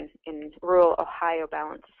Columbus, in rural Ohio,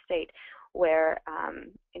 Balance State, where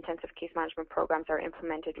intensive case management programs are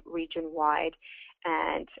implemented region-wide,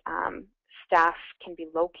 and staff can be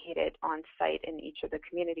located on site in each of the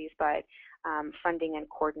communities, but funding and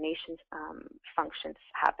coordination functions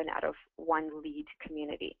happen out of one lead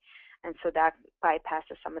community. And so that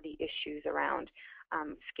bypasses some of the issues around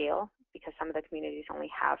scale, because some of the communities only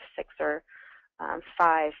have 6 or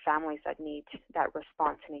 5 families that need that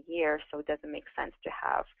response in a year, so it doesn't make sense to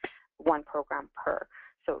have one program per.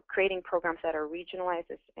 So creating programs that are regionalized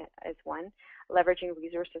is one, leveraging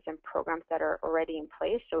resources and programs that are already in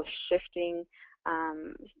place, so shifting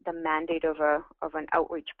the mandate of an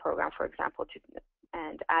outreach program, for example,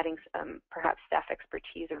 and adding perhaps staff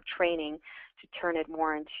expertise or training to turn it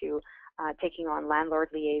more into taking on landlord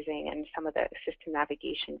liaising and some of the system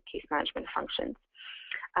navigation case management functions.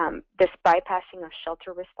 This bypassing of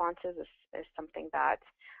shelter responses is something that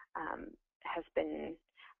has been,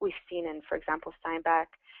 we've seen in, for example, Steinbach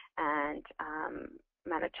and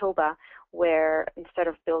Manitoba, where instead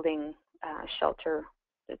of building shelter,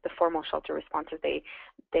 the formal shelter responses,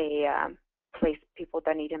 they place people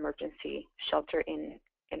that need emergency shelter in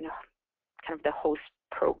kind of the host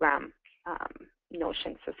program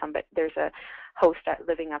notion. So there's a host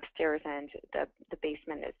living upstairs, and the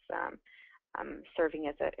basement is serving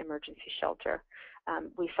as an emergency shelter.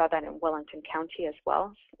 We saw that in Wellington County as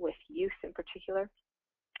well, with youth in particular.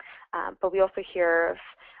 But we also hear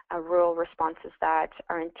of rural responses that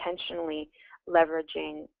are intentionally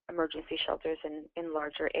leveraging emergency shelters in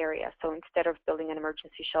larger areas. So instead of building an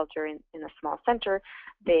emergency shelter in a small center,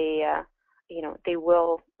 they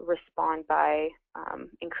will respond by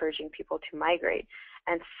encouraging people to migrate.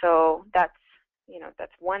 And so that's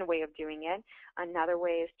one way of doing it. Another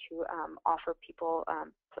way is to offer people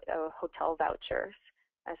hotel vouchers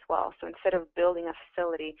as well. So instead of building a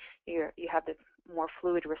facility, you have this more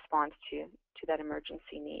fluid response to that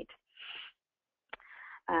emergency need.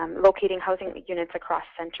 Locating housing units across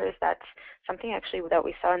centers, that's something actually that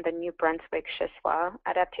we saw in the New Brunswick Shisswa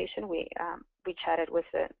adaptation. We chatted with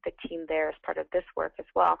the team there as part of this work as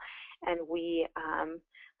well, and we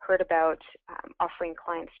heard about offering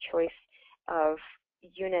clients choice of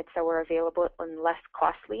units that were available in less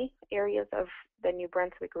costly areas of the New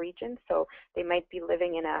Brunswick region. So they might be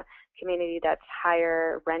living in a community that's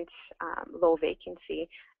higher rent, low vacancy,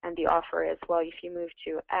 and the offer is, well, if you move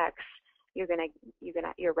to X, your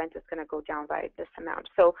rent is gonna go down by this amount.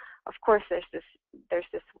 So of course there's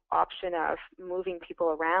this option of moving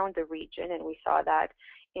people around the region, and we saw that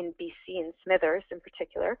in BC and Smithers in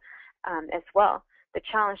particular as well. The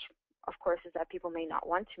challenge, of course, is that people may not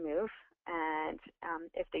want to move, and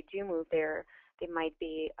if they do move there, they might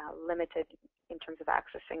be limited in terms of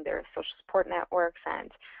accessing their social support networks,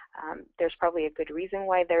 and there's probably a good reason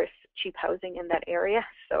why there's cheap housing in that area.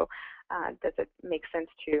 So does it make sense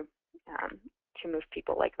to move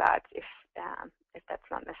people like that if that's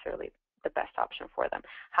not necessarily the best option for them?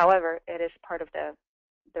 However, it is part of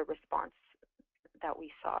the response that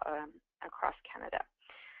we saw across Canada.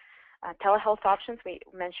 Telehealth options, we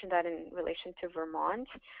mentioned that in relation to Vermont,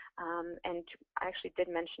 and I actually did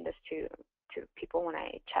mention this to people when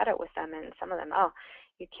I chatted with them, and some of them, oh,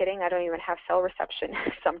 you kidding? I don't even have cell reception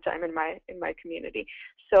sometime in my community.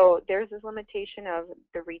 So there's this limitation of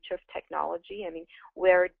the reach of technology. I mean,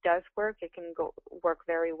 where it does work, it can work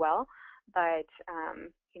very well, but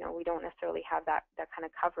we don't necessarily have that kind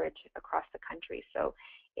of coverage across the country. So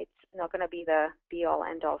it's not going to be the be-all,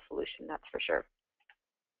 end-all solution, that's for sure.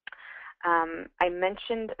 I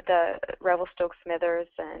mentioned the Revelstoke, Smithers,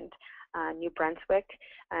 and New Brunswick,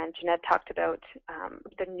 and Jeannette talked about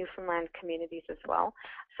the Newfoundland communities as well.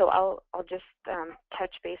 So I'll just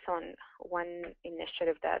touch base on one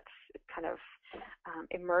initiative that's kind of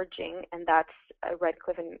emerging, and that's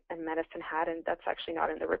Redcliffe and Medicine Hat, and that's actually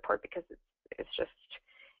not in the report because it's just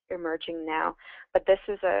emerging now. But this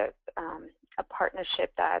is a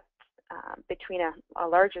partnership that between a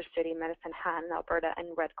larger city, Medicine Hat in Alberta, and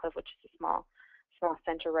Redcliffe, which is a small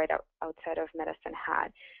center right outside of Medicine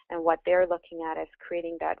Hat. And what they're looking at is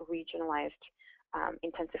creating that regionalized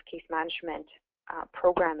intensive case management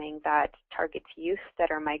programming that targets youth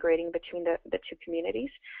that are migrating between the two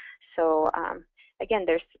communities. So again,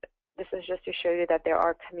 this is just to show you that there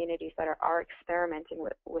are communities that are experimenting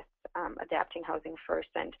with adapting housing first,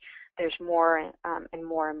 and there's more and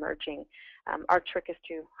more emerging. Our trick is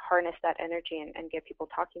to harness that energy and get people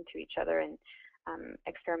talking to each other and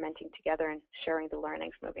experimenting together and sharing the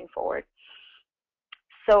learnings moving forward.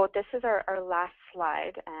 So this is our last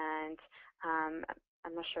slide, and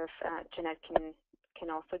I'm not sure if Jeannette can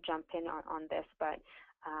also jump in on this, but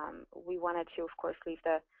we wanted to, of course,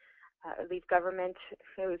 leave government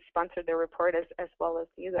who sponsored the report as well as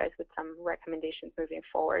you guys with some recommendations moving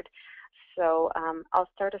forward. So I'll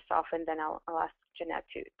start us off, and then I'll ask Jeannette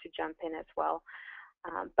to jump in as well.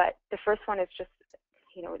 But the first one is just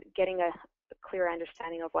getting a clear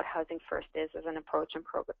understanding of what Housing First is as an approach and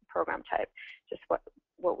program type. Just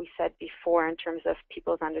what we said before in terms of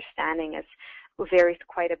people's understanding varies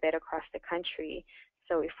quite a bit across the country.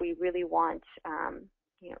 So if we really want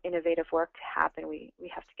innovative work to happen, we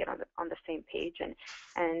have to get on the same page,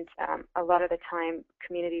 and a lot of the time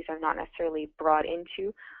communities are not necessarily brought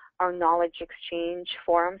into our knowledge exchange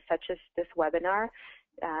forums such as this webinar.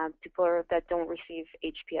 People that don't receive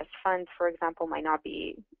HPS funds, for example, might not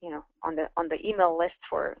be on the email list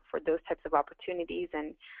for those types of opportunities,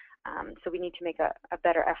 and so we need to make a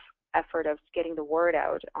better effort of getting the word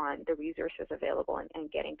out on the resources available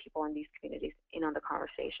and getting people in these communities in on the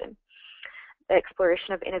conversation. the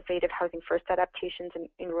exploration of innovative housing first adaptations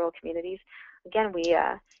in rural communities. Again, we,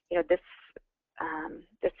 you know, this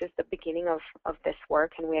is the beginning of this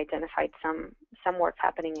work, and we identified some work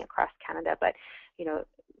happening across Canada, but, you know,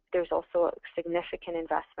 there's also a significant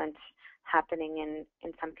investment happening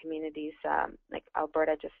in some communities. Like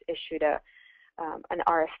Alberta just issued an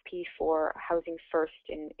RFP for housing first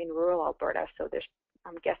in rural Alberta. So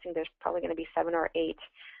I'm guessing there's probably going to be 7 or 8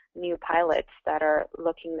 new pilots that are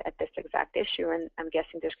looking at this exact issue, and I'm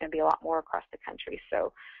guessing there's going to be a lot more across the country.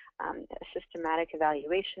 So a systematic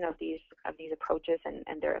evaluation of these approaches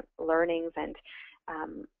and their learnings and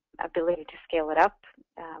ability to scale it up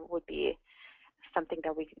would be something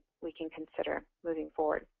that we can consider moving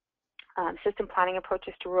forward. System planning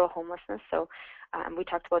approaches to rural homelessness. So we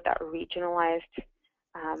talked about that regionalized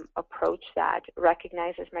approach that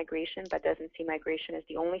recognizes migration but doesn't see migration as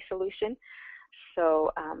the only solution.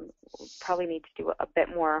 So we probably need to do a bit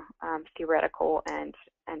more theoretical and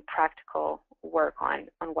practical work on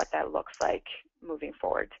what that looks like moving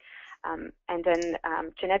forward. And then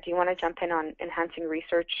Jeannette, do you want to jump in on enhancing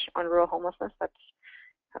research on rural homelessness? That's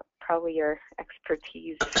probably your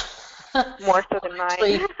expertise more so than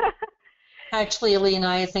mine. Actually, Alina,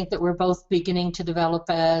 I think that we're both beginning to develop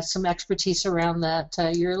some expertise around that.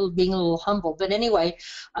 You're being a little humble, but anyway,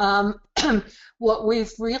 what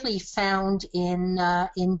we've really found in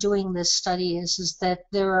doing this study is that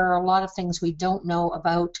there are a lot of things we don't know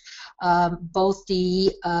about both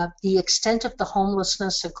the extent of the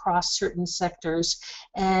homelessness across certain sectors,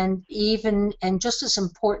 and just as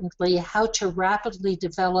importantly, how to rapidly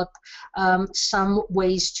develop some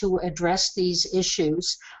ways to address these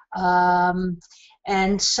issues.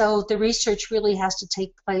 And so the research really has to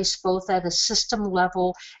take place both at a system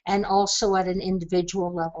level and also at an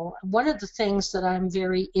individual level. One of the things that I'm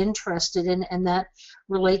very interested in, and that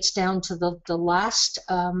relates down to the last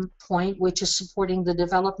point, which is supporting the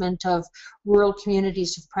development of rural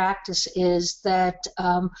communities of practice, is that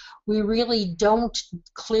we really don't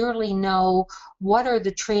clearly know what are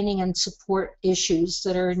the training and support issues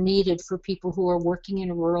that are needed for people who are working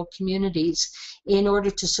in rural communities in order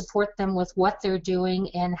to support them with what they're doing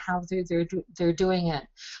and how they're doing it.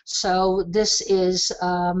 So this is,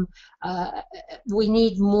 we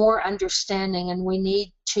need more understanding, and we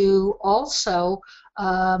need to also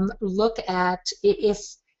look at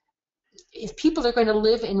if people are going to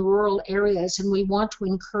live in rural areas, and we want to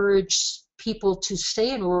encourage people to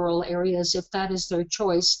stay in rural areas if that is their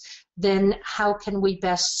choice, then how can we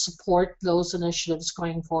best support those initiatives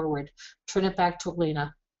going forward? Turn it back to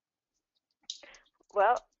Alina.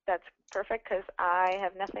 Well, that's perfect, because I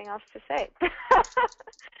have nothing else to say.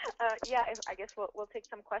 Yeah, I guess we'll take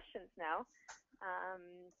some questions now.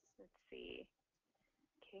 Let's see.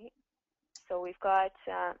 Okay. So we've got,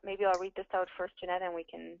 maybe I'll read this out first, Jeannette, and we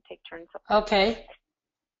can take turns. Okay.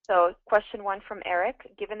 So question 1 from Eric.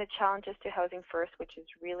 Given the challenges to Housing First, which is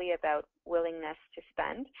really about willingness to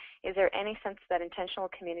spend, is there any sense that intentional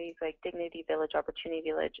communities like Dignity Village, Opportunity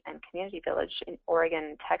Village, and Community Village in Oregon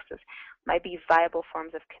and Texas might be viable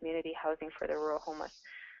forms of community housing for the rural homeless?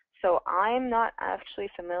 So I'm not actually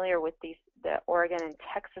familiar with the Oregon and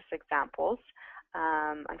Texas examples,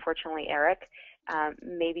 unfortunately, Eric.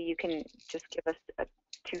 Maybe you can just give us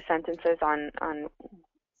 2 sentences on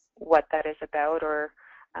what that is about, or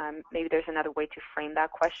maybe there's another way to frame that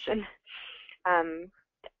question.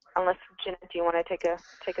 Unless, Jeannette, do you want to take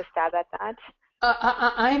a stab at that?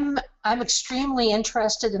 I'm extremely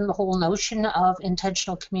interested in the whole notion of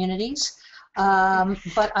intentional communities,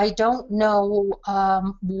 but I don't know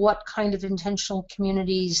what kind of intentional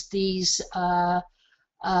communities these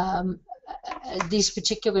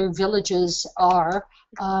particular villages are,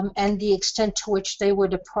 and the extent to which they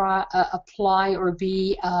would apply or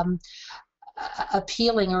be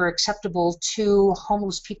appealing or acceptable to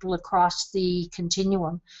homeless people across the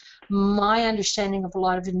continuum. My understanding of a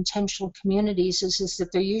lot of intentional communities is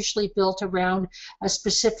that they're usually built around a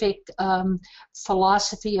specific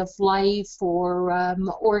philosophy of life or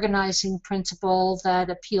organizing principle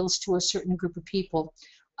that appeals to a certain group of people.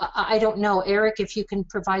 I don't know, Eric, if you can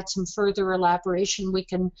provide some further elaboration, we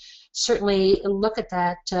can certainly look at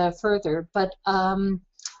that further. But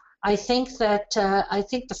I think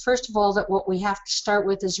the first of all that what we have to start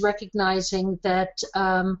with is recognizing that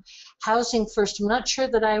Housing First. I'm not sure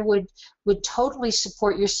that I would totally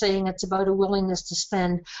support your saying it's about a willingness to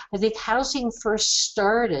spend. I think Housing First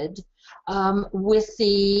started with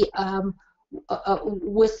the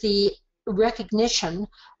recognition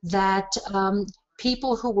that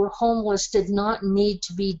people who were homeless did not need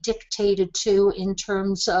to be dictated to in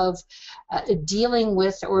terms of dealing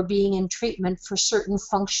with or being in treatment for certain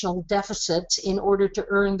functional deficits in order to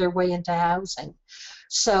earn their way into housing.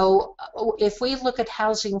 So if we look at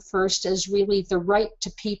housing first as really the right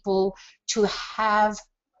to people to have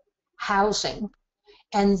housing,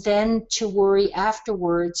 and then to worry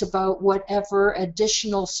afterwards about whatever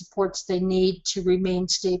additional supports they need to remain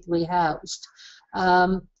stably housed,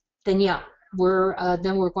 then yeah, we're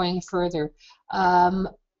going further.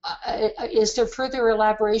 Is there further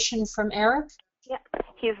elaboration from Eric? Yeah,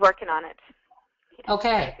 he's working on it.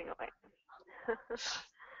 Okay.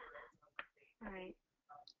 All right.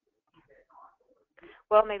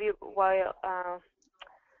 Well, maybe while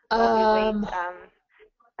we wait,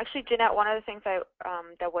 actually, Jeannette, one of the things that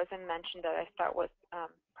wasn't mentioned that I thought was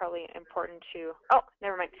probably important to. Oh,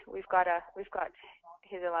 never mind. We've got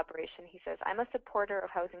his elaboration. He says, "I'm a supporter of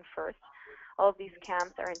housing first. All of these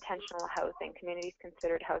camps are intentional housing, communities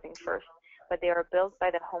considered housing first, but they are built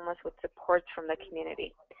by the homeless with supports from the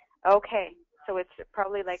community." Okay, so it's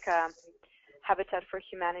probably like a Habitat for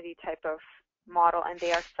Humanity type of model, and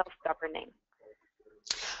they are self-governing.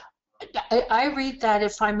 I read that,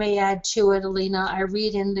 if I may add to it, Alina, I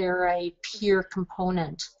read in there a peer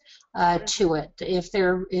component to it. If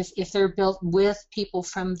they're built with people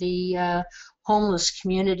from the homeless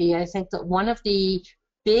community, I think that one of the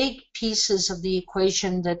big pieces of the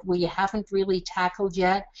equation that we haven't really tackled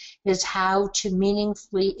yet is how to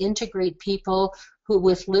meaningfully integrate people who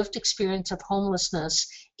with lived experience of homelessness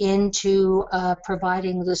into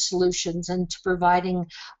providing the solutions and to providing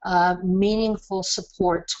meaningful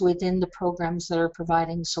support within the programs that are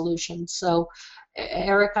providing solutions. So,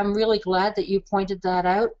 Eric, I'm really glad that you pointed that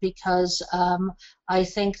out, because I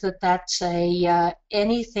think that that's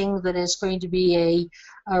anything that is going to be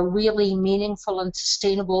a really meaningful and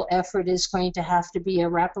sustainable effort is going to have to be a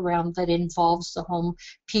wraparound that involves the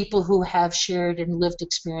people who have shared and lived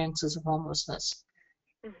experiences of homelessness.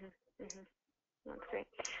 That's great.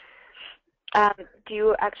 Do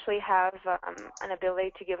you actually have an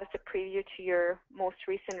ability to give us a preview to your most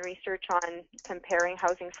recent research on comparing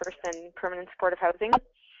housing first and permanent supportive housing?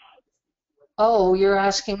 Oh, you're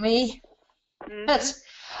asking me? Mm-hmm. Yes.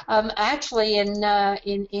 Actually, in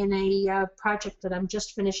a project that I'm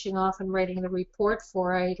just finishing off and writing the report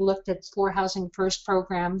for, I looked at 4 Housing First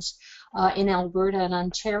programs in Alberta and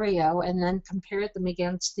Ontario, and then compared them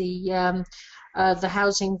against the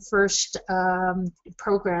Housing First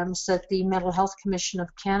programs that the Mental Health Commission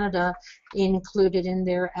of Canada included in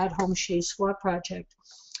their at-home chez soi project.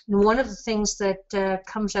 And one of the things that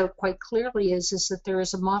comes out quite clearly is that there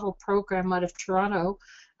is a model program out of Toronto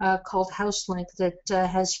called HouseLink that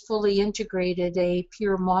has fully integrated a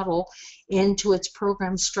peer model into its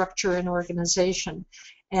program structure and organization.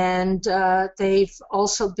 And they've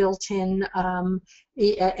also built in an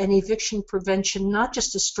eviction prevention, not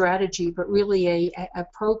just a strategy, but really a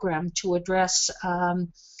program to address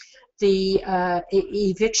the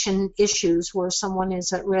eviction issues where someone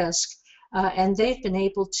is at risk. And they've been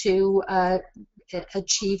able to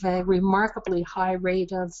achieve a remarkably high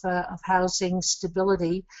rate of housing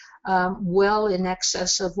stability, well in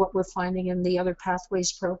excess of what we're finding in the other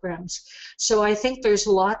pathways programs. So I think there's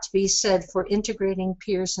a lot to be said for integrating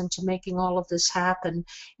peers into making all of this happen.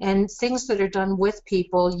 And things that are done with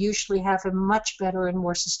people usually have a much better and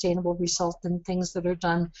more sustainable result than things that are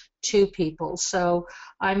done to people. So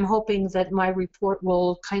I'm hoping that my report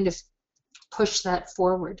will kind of push that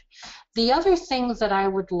forward. The other thing that I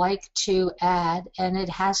would like to add, and it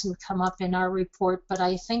hasn't come up in our report, but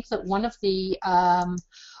I think that one of the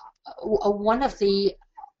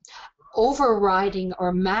overriding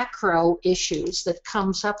or macro issues that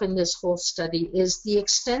comes up in this whole study is the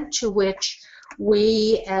extent to which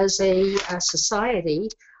we as a society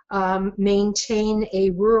maintain a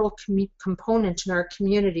rural component in our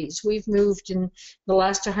communities. We've moved in the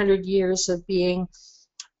last 100 years of being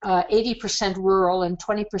 80% rural and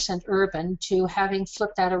 20% urban to having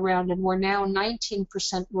flipped that around, and we're now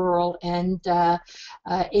 19% rural and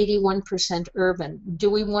 81% urban. Do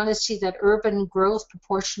we want to see that urban growth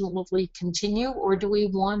proportionally continue, or do we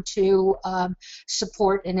want to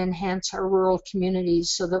support and enhance our rural communities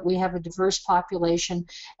so that we have a diverse population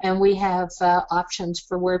and we have options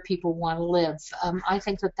for where people want to live? I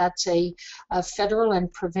think that that's a federal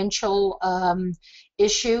and provincial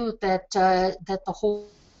issue that the whole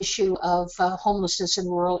issue of homelessness in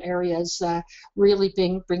rural areas really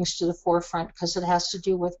brings to the forefront, because it has to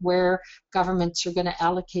do with where governments are going to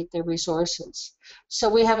allocate their resources. So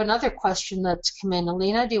we have another question that's come in.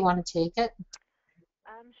 Alina, do you want to take it?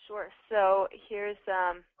 Sure. So here's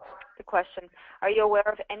the question. Are you aware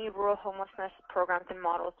of any rural homelessness programs and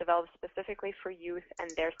models developed specifically for youth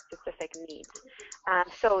and their specific needs?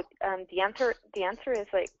 The answer is,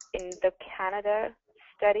 like, in the Canada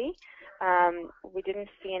study, we didn't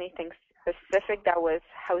see anything specific that was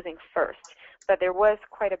housing first, but there was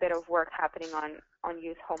quite a bit of work happening on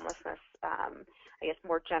youth homelessness, I guess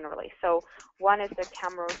more generally. So one is the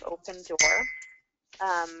Camrose Open Door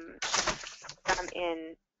program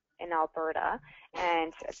in Alberta,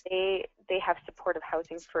 and they have supportive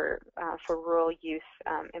housing for rural youth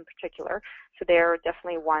in particular. So they're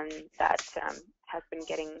definitely one that has been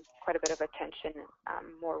getting quite a bit of attention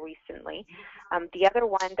more recently. The other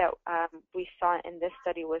one that we saw in this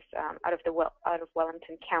study was out of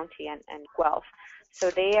Wellington County and Guelph.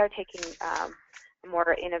 So they are taking a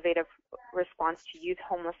more innovative response to youth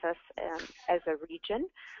homelessness as a region,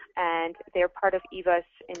 and they're part of EVA's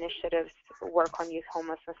initiatives work on youth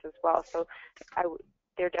homelessness as well. So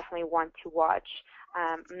they're definitely one to watch.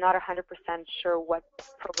 I'm not 100% sure what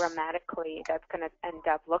programmatically that's going to end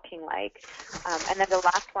up looking like. And then the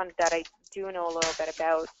last one that I do know a little bit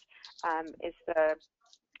about is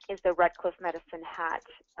the Redcliffe Medicine Hat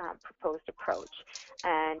proposed approach.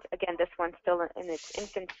 And again, this one's still in its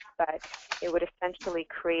infancy, but it would essentially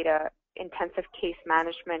create a intensive case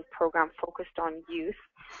management program focused on youth.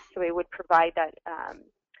 So it would provide that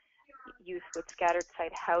youth with scattered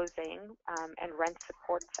site housing and rent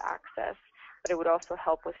supports access, but it would also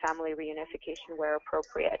help with family reunification where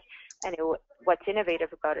appropriate. And what's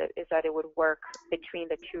innovative about it is that it would work between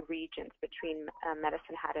the two regions, between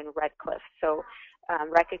Medicine Hat and Redcliffe. So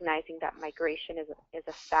recognizing that migration is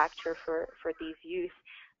a factor for these youth,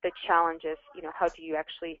 the challenge is, how do you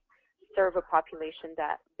actually serve a population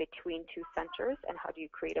that between two centers, and how do you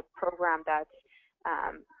create a program that's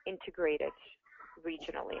integrated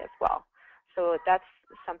regionally as well? So that's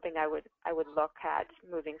something I would look at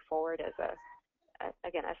moving forward as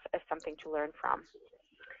as something to learn from.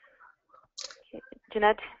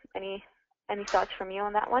 Jeannette, any thoughts from you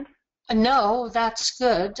on that one? No, that's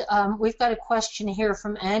good. We've got a question here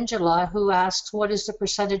from Angela, who asks, what is the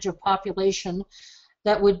percentage of population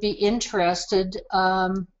that would be interested,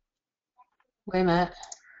 wait a minute,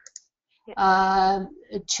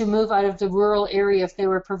 to move out of the rural area if they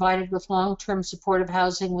were provided with long-term supportive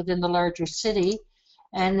housing within the larger city?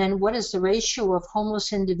 And then what is the ratio of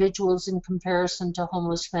homeless individuals in comparison to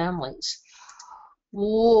homeless families?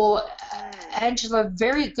 Well, Angela,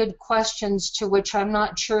 very good questions to which I'm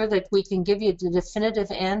not sure that we can give you the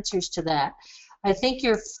definitive answers to that. I think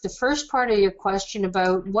the first part of your question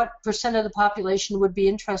about what percent of the population would be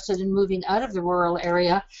interested in moving out of the rural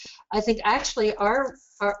area, I think actually our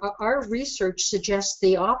research suggests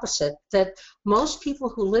the opposite, that most people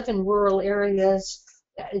who live in rural areas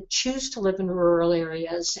choose to live in rural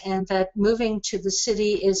areas, and that moving to the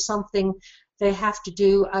city is something they have to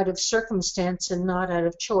do out of circumstance and not out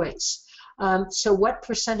of choice. So what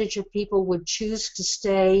percentage of people would choose to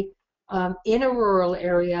stay in a rural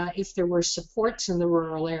area if there were supports in the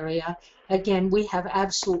rural area? Again, we have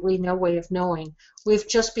absolutely no way of knowing. We've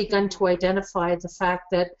just begun to identify the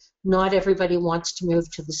fact that not everybody wants to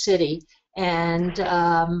move to the city, and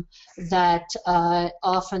that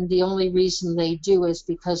often the only reason they do is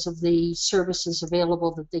because of the services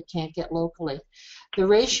available that they can't get locally. The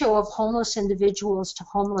ratio of homeless individuals to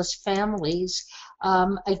homeless families,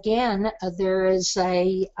 again, there is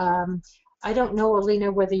I don't know,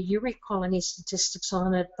 Alina, whether you recall any statistics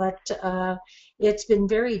on it, but it's been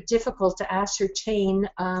very difficult to ascertain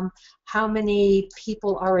how many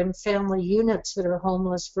people are in family units that are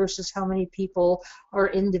homeless versus how many people are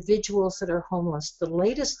individuals that are homeless. The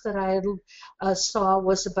latest that I saw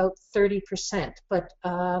was about 30%, but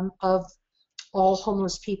of all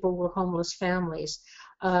homeless people were homeless families.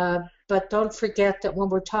 But don't forget that when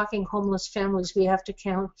we're talking homeless families, we have to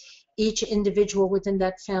count each individual within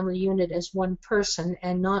that family unit as one person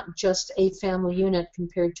and not just a family unit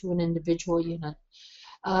compared to an individual unit.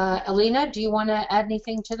 Alina, do you want to add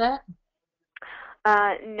anything to that?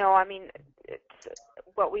 No, I mean,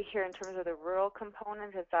 what we hear in terms of the rural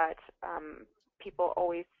component is that people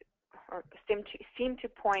always seem to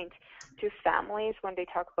point to families when they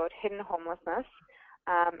talk about hidden homelessness,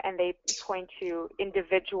 and they point to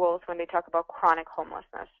individuals when they talk about chronic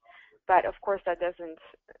homelessness. But of course, that doesn't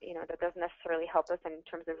necessarily help us in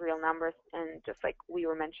terms of real numbers. And just like we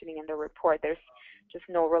were mentioning in the report, there's just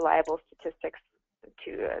no reliable statistics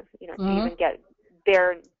to to even get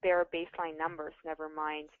bare baseline numbers. Never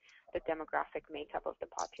mind the demographic makeup of the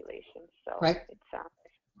population. So it's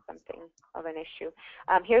something of an issue.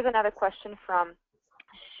 Here's another question from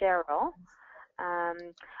Cheryl.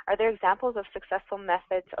 Are there examples of successful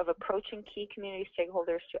methods of approaching key community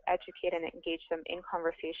stakeholders to educate and engage them in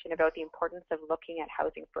conversation about the importance of looking at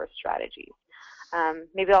housing first strategies?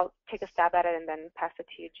 Maybe I'll take a stab at it and then pass it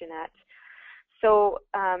to you, Jeannette. So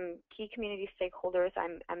key community stakeholders,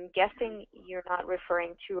 I'm guessing you're not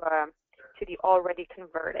referring to the already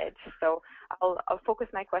converted. So I'll focus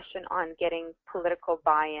my question on getting political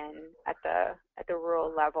buy-in at the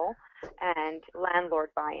rural level and landlord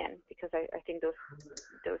buy-in, because I think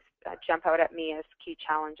those jump out at me as key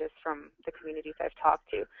challenges from the communities I've talked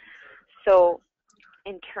to. So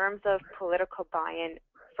in terms of political buy-in,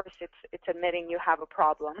 first it's admitting you have a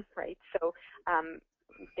problem, right? So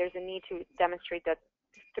there's a need to demonstrate that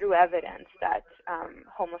through evidence that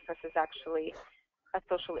homelessness is actually a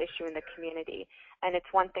social issue in the community. And it's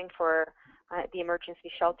one thing for the emergency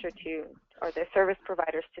shelter or the service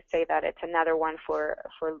providers to say that. It's another one for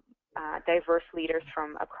diverse leaders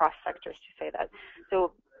from across sectors to say that.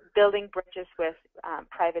 So building bridges with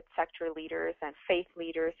private sector leaders and faith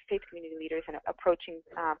community leaders, and approaching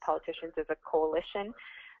politicians as a coalition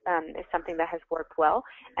is something that has worked well.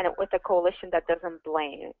 And with a coalition that doesn't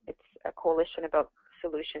blame, it's a coalition about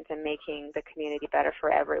solutions and making the community better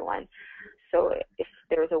for everyone. So if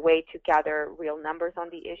there's a way to gather real numbers on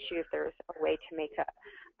the issue, if there's a way to make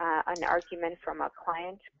an argument from a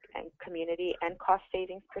client and community and cost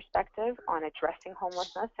savings perspective on addressing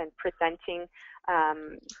homelessness and presenting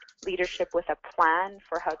leadership with a plan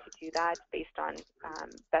for how to do that based on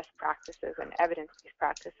best practices and evidence-based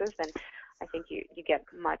practices, then I think you get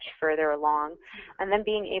much further along. And then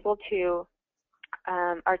being able to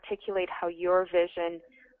articulate how your vision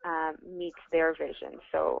meets their vision.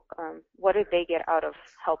 So what do they get out of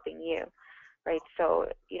helping you, right? So,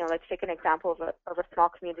 let's take an example of a small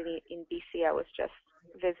community in BC I was just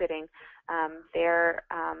visiting. Their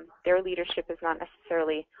leadership is not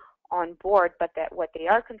necessarily on board, but that what they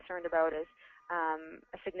are concerned about is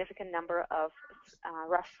a significant number of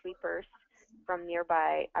rough sleepers from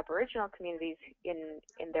nearby Aboriginal communities in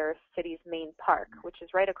their city's main park, which is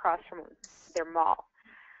right across from their mall.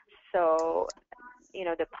 So,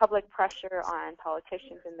 the public pressure on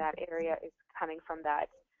politicians in that area is coming from that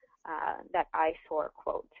eyesore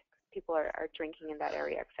quote. People are drinking in that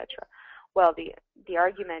area, etc. Well, the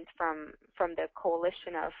argument from the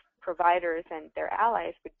coalition of providers and their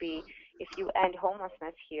allies would be, if you end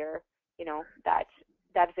homelessness here,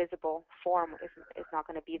 that visible form is not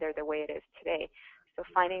going to be there the way it is today. So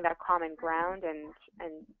finding that common ground and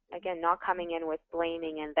again, not coming in with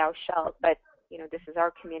blaming and thou shalt, but this is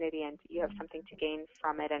our community and you have something to gain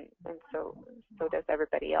from it, and so does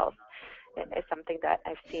everybody else. It's something that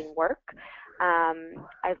I've seen work.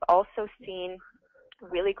 I've also seen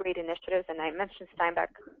really great initiatives, and I mentioned Steinbach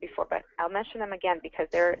before, but I'll mention them again because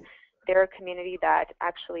they're a community that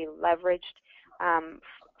actually leveraged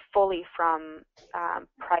fully from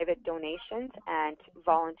private donations and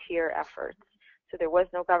volunteer efforts. So there was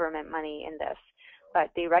no government money in this, but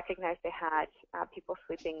they recognized they had people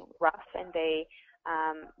sleeping rough, and they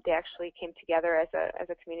actually came together as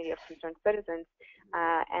a community of concerned citizens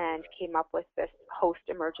and came up with this host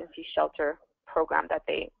emergency shelter program that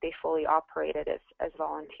they fully operated as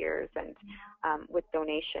volunteers and with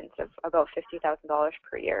donations of about $50,000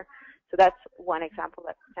 per year. So that's one example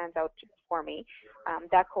that stands out for me.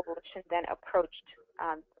 That coalition then approached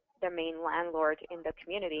their main landlord in the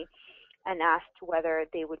community and asked whether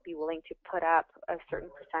they would be willing to put up a certain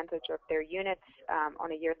percentage of their units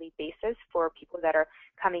on a yearly basis for people that are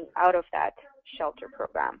coming out of that shelter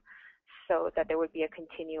program, so that there would be a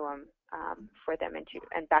continuum for them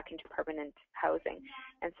and back into permanent housing.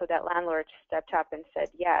 And so that landlord stepped up and said,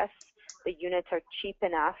 yes, the units are cheap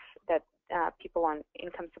enough that people on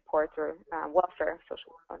income supports or welfare,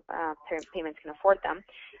 social payments can afford them.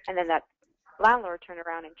 And then that landlord turned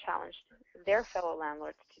around and challenged their fellow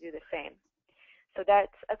landlords to do the same. So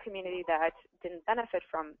that's a community that didn't benefit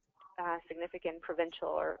from significant provincial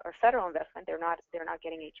or federal investment. They're not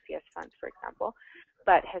getting HPS funds, for example,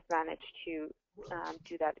 but has managed to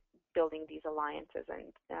do that, building these alliances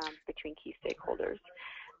and between key stakeholders.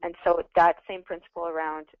 And so that same principle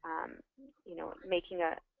around making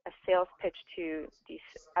a sales pitch to these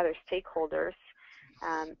other stakeholders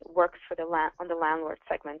works for on the landlord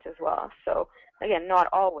segment as well. So again, not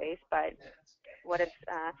always, but what is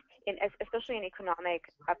especially in economic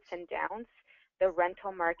ups and downs, the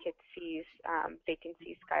rental market sees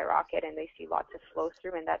vacancies skyrocket, and they see lots of flow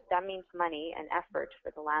through, and that means money and effort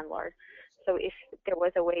for the landlord. So if there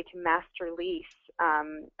was a way to master lease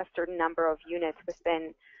a certain number of units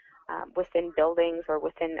within within buildings or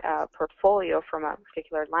within a portfolio from a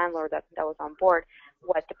particular landlord that was on board,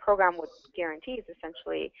 what the program would guarantee is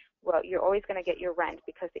essentially, well, you're always going to get your rent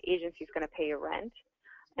because the agency is going to pay your rent.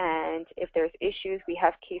 And if there's issues, we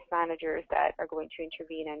have case managers that are going to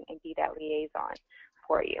intervene and be that liaison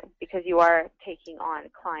for you, because you are taking on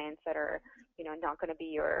clients that are, not going to be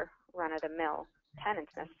your run-of-the-mill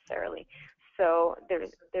tenants necessarily. So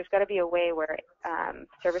there's got to be a way where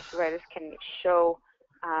service providers can show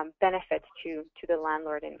benefits to the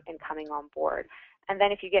landlord in coming on board. And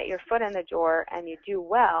then if you get your foot in the door and you do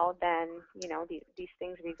well, then these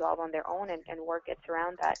things resolve on their own, and work gets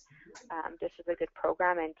around that. This is a good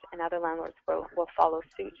program, and other landlords will follow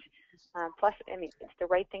suit. Plus, I mean, it's the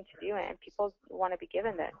right thing to do, and people want to be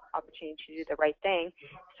given the opportunity to do the right thing,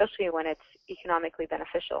 especially when it's economically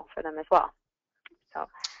beneficial for them as well. So,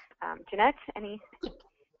 Jeannette, any?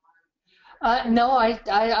 No,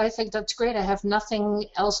 I think that's great. I have nothing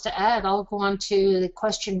else to add. I'll go on to the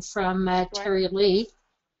question from Terry Lee.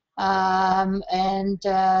 The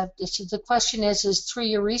question is through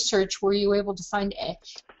your research, were you able to find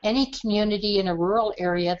any community in a rural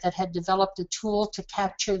area that had developed a tool to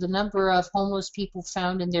capture the number of homeless people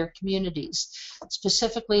found in their communities,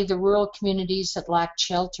 specifically the rural communities that lacked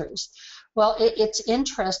shelters? Well, it's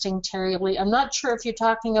interesting, Terry Lee. I'm not sure if you're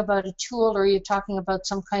talking about a tool or you're talking about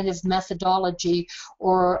some kind of methodology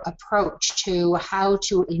or approach to how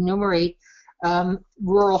to enumerate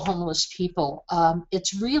rural homeless people.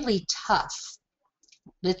 It's really tough.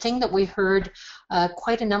 The thing that we heard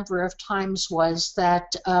quite a number of times was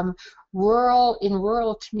that in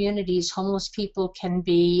rural communities, homeless people can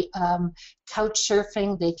be couch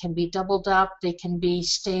surfing, they can be doubled up, they can be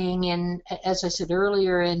staying in, as I said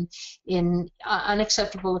earlier, in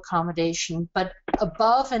unacceptable accommodation. But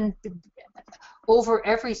above and over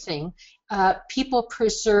everything, people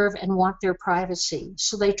preserve and want their privacy,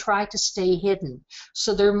 so they try to stay hidden.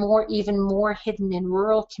 So they're even more hidden in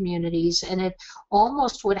rural communities, and it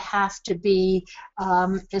almost would have to be,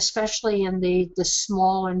 especially in the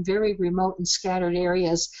small and very remote and scattered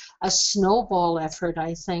areas, a snowball effort,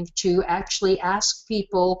 I think, to actually ask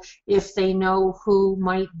people if they know who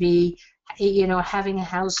might be, having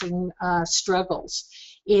housing struggles.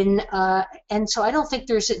 And so I don't think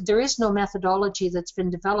there is no methodology that's been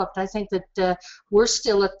developed. I think that we're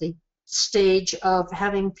still at the stage of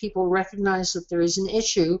having people recognize that there is an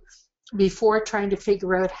issue before trying to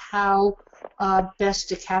figure out how best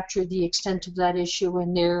to capture the extent of that issue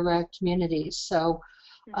in their communities. So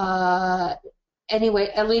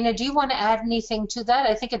anyway, Alina, do you want to add anything to that?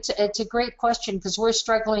 I think it's a great question, because we're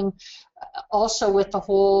struggling also with the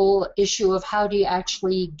whole issue of how do you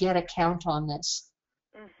actually get a count on this.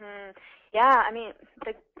 Mm-hmm. Yeah, I mean,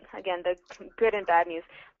 the good and bad news.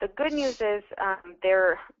 The good news is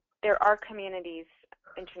there are communities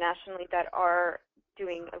internationally that are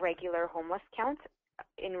doing regular homeless counts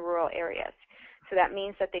in rural areas. So that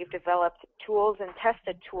means that they've developed tools and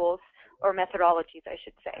tested tools, or methodologies, I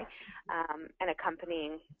should say, and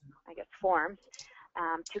accompanying, I guess, forms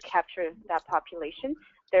to capture that population.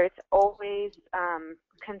 There's always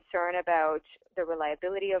concern about the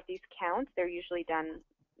reliability of these counts. They're usually done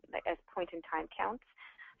as point-in-time counts.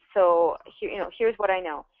 So here's what I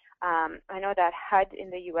know. I know that HUD in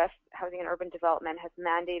the U.S., Housing and Urban Development, has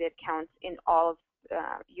mandated counts in all of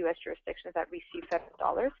U.S. jurisdictions that receive federal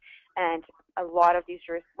dollars, and a lot of these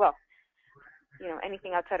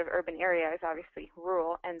anything outside of urban area is obviously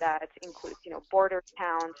rural, and that includes, border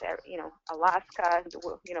towns, Alaska,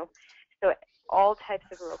 so all types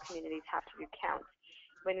of rural communities have to do counts.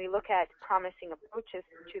 When we look at promising approaches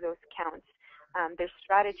to those counts, there's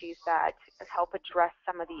strategies that help address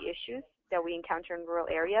some of the issues that we encounter in rural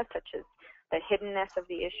areas, such as the hiddenness of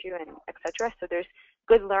the issue, and etc. So there's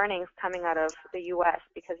good learnings coming out of the U.S.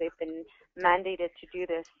 because they've been mandated to do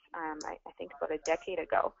this, I think about a decade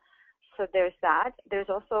ago. So there's that. There's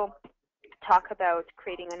also talk about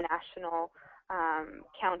creating a national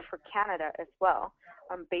count for Canada as well,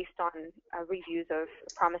 based on reviews of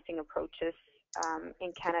promising approaches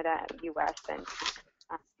in Canada, U.S., and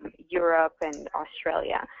Europe and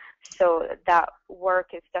Australia. So that work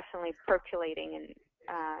is definitely percolating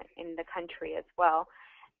in the country as well.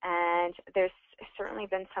 And there's certainly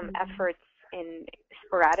been some efforts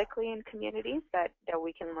sporadically in communities that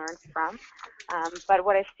we can learn from. But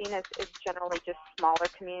what I've seen is generally just smaller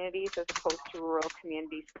communities as opposed to rural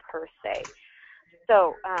communities per se.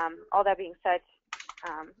 So all that being said,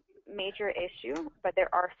 major issue, but there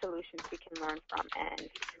are solutions we can learn from. And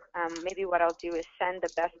maybe what I'll do is send the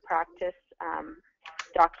best practice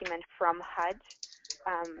document from HUD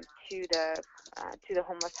to the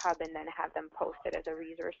Homeless Hub, and then have them posted as a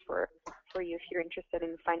resource for you if you're interested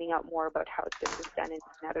in finding out more about how this is done in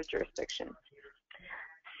other jurisdictions.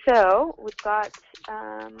 So we've got,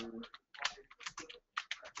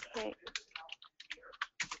 okay,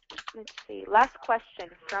 let's see, last question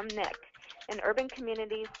from Nick. In urban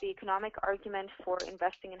communities, the economic argument for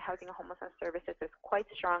investing in housing and homelessness services is quite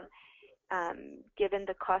strong, given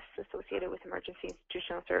the costs associated with emergency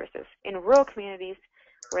institutional services. In rural communities,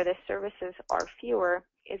 where the services are fewer,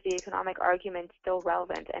 is the economic argument still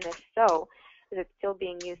relevant? And if so, is it still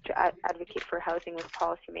being used to advocate for housing with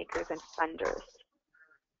policymakers and funders?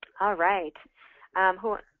 All right.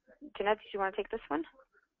 Jeannette, do you want to take this one?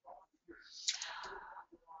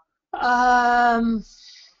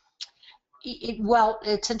 Well,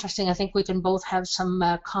 it's interesting. I think we can both have some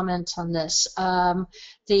comments on this. One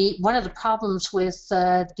of the problems with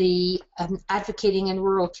the advocating in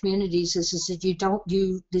rural communities is that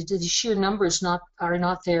the sheer numbers are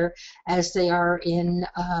not there as they are in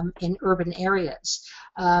urban areas,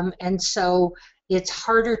 and so it's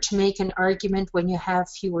harder to make an argument when you have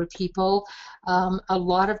fewer people. A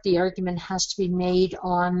lot of the argument has to be made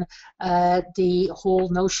on the whole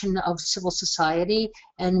notion of civil society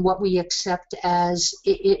and what we accept as,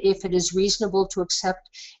 if it is reasonable to accept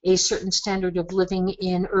a certain standard of living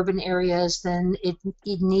in urban areas, then it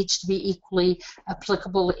needs to be equally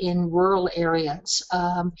applicable in rural areas.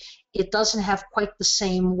 It doesn't have quite the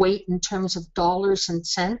same weight in terms of dollars and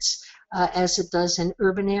cents as it does in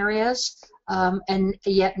urban areas. And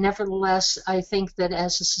yet, nevertheless, I think that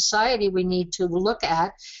as a society we need to look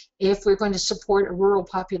at, if we're going to support a rural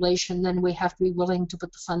population, then we have to be willing to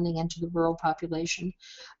put the funding into the rural population.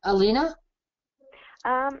 Alina?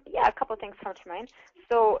 Yeah, a couple of things come to mind.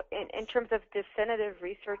 So in terms of definitive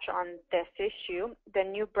research on this issue, the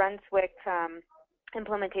New Brunswick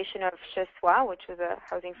implementation of CHSWA, which was a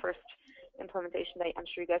Housing First implementation that I'm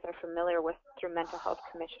sure you guys are familiar with through Mental Health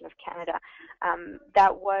Commission of Canada,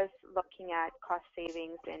 that was looking at cost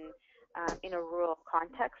savings in a rural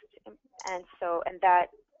context, and that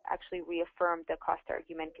actually reaffirmed the cost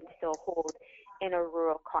argument can still hold in a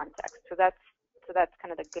rural context. So that's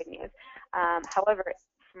kind of the good news. However,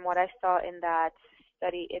 from what I saw in that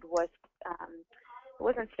study, it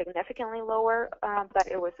wasn't significantly lower, but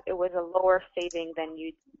it was a lower saving than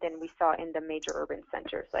we saw in the major urban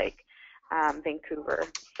centers like Vancouver.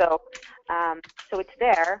 So it's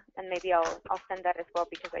there, and maybe I'll send that as well,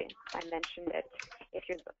 because I mentioned it.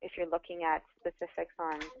 If you're looking at specifics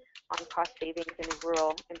on cost savings in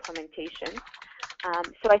rural implementation,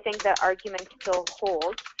 so I think the argument still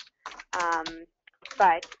holds,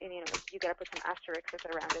 but you got to put some asterisks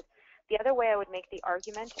around it. The other way I would make the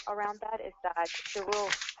argument around that is that the rural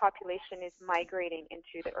population is migrating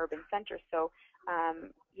into the urban center. So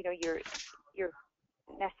you're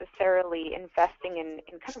necessarily investing in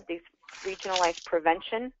kind of these regionalized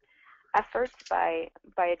prevention efforts by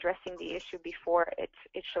addressing the issue before it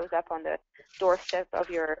shows up on the doorstep of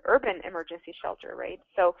your urban emergency shelter, right?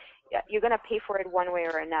 So yeah, you're going to pay for it one way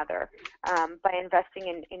or another. By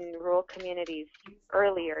investing in rural communities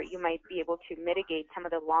earlier, you might be able to mitigate some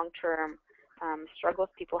of the long-term struggles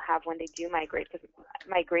people have when they do migrate, because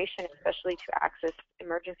migration, especially to access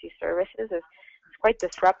emergency services, is quite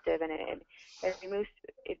disruptive, and it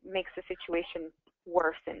makes the situation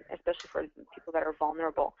worse, and especially for people that are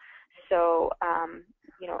vulnerable. So,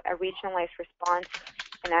 a regionalized response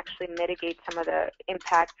can actually mitigate some of the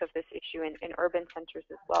impacts of this issue in urban centers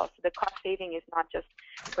as well. So the cost saving is not just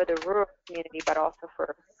for the rural community, but also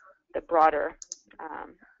for the broader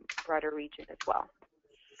region as well.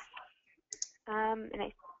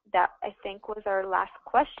 And that I think was our last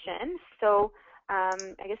question. So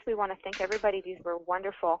I guess we want to thank everybody. These were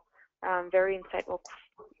wonderful, very insightful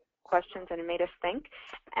questions, and it made us think.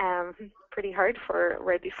 Pretty hard for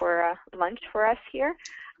right before lunch for us here.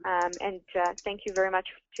 And thank you very much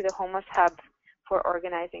to the Homeless Hub for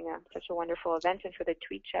organizing such a wonderful event, and for the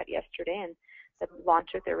tweet chat yesterday and the launch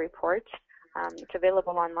of their report. It's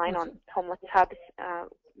available online on Homeless Hub's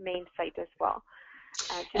main site as well.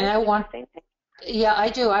 And I want. Yeah, I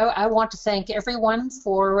do. I want to thank everyone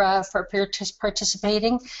for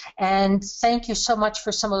participating, and thank you so much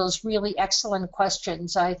for some of those really excellent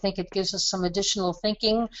questions. I think it gives us some additional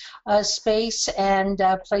thinking space and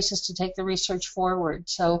places to take the research forward.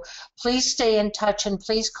 So please stay in touch, and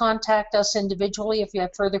please contact us individually if you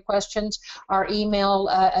have further questions. Our email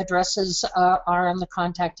addresses are on the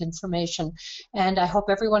contact information. And I hope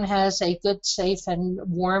everyone has a good, safe, and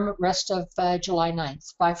warm rest of July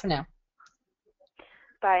 9th. Bye for now.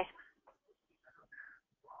 Bye.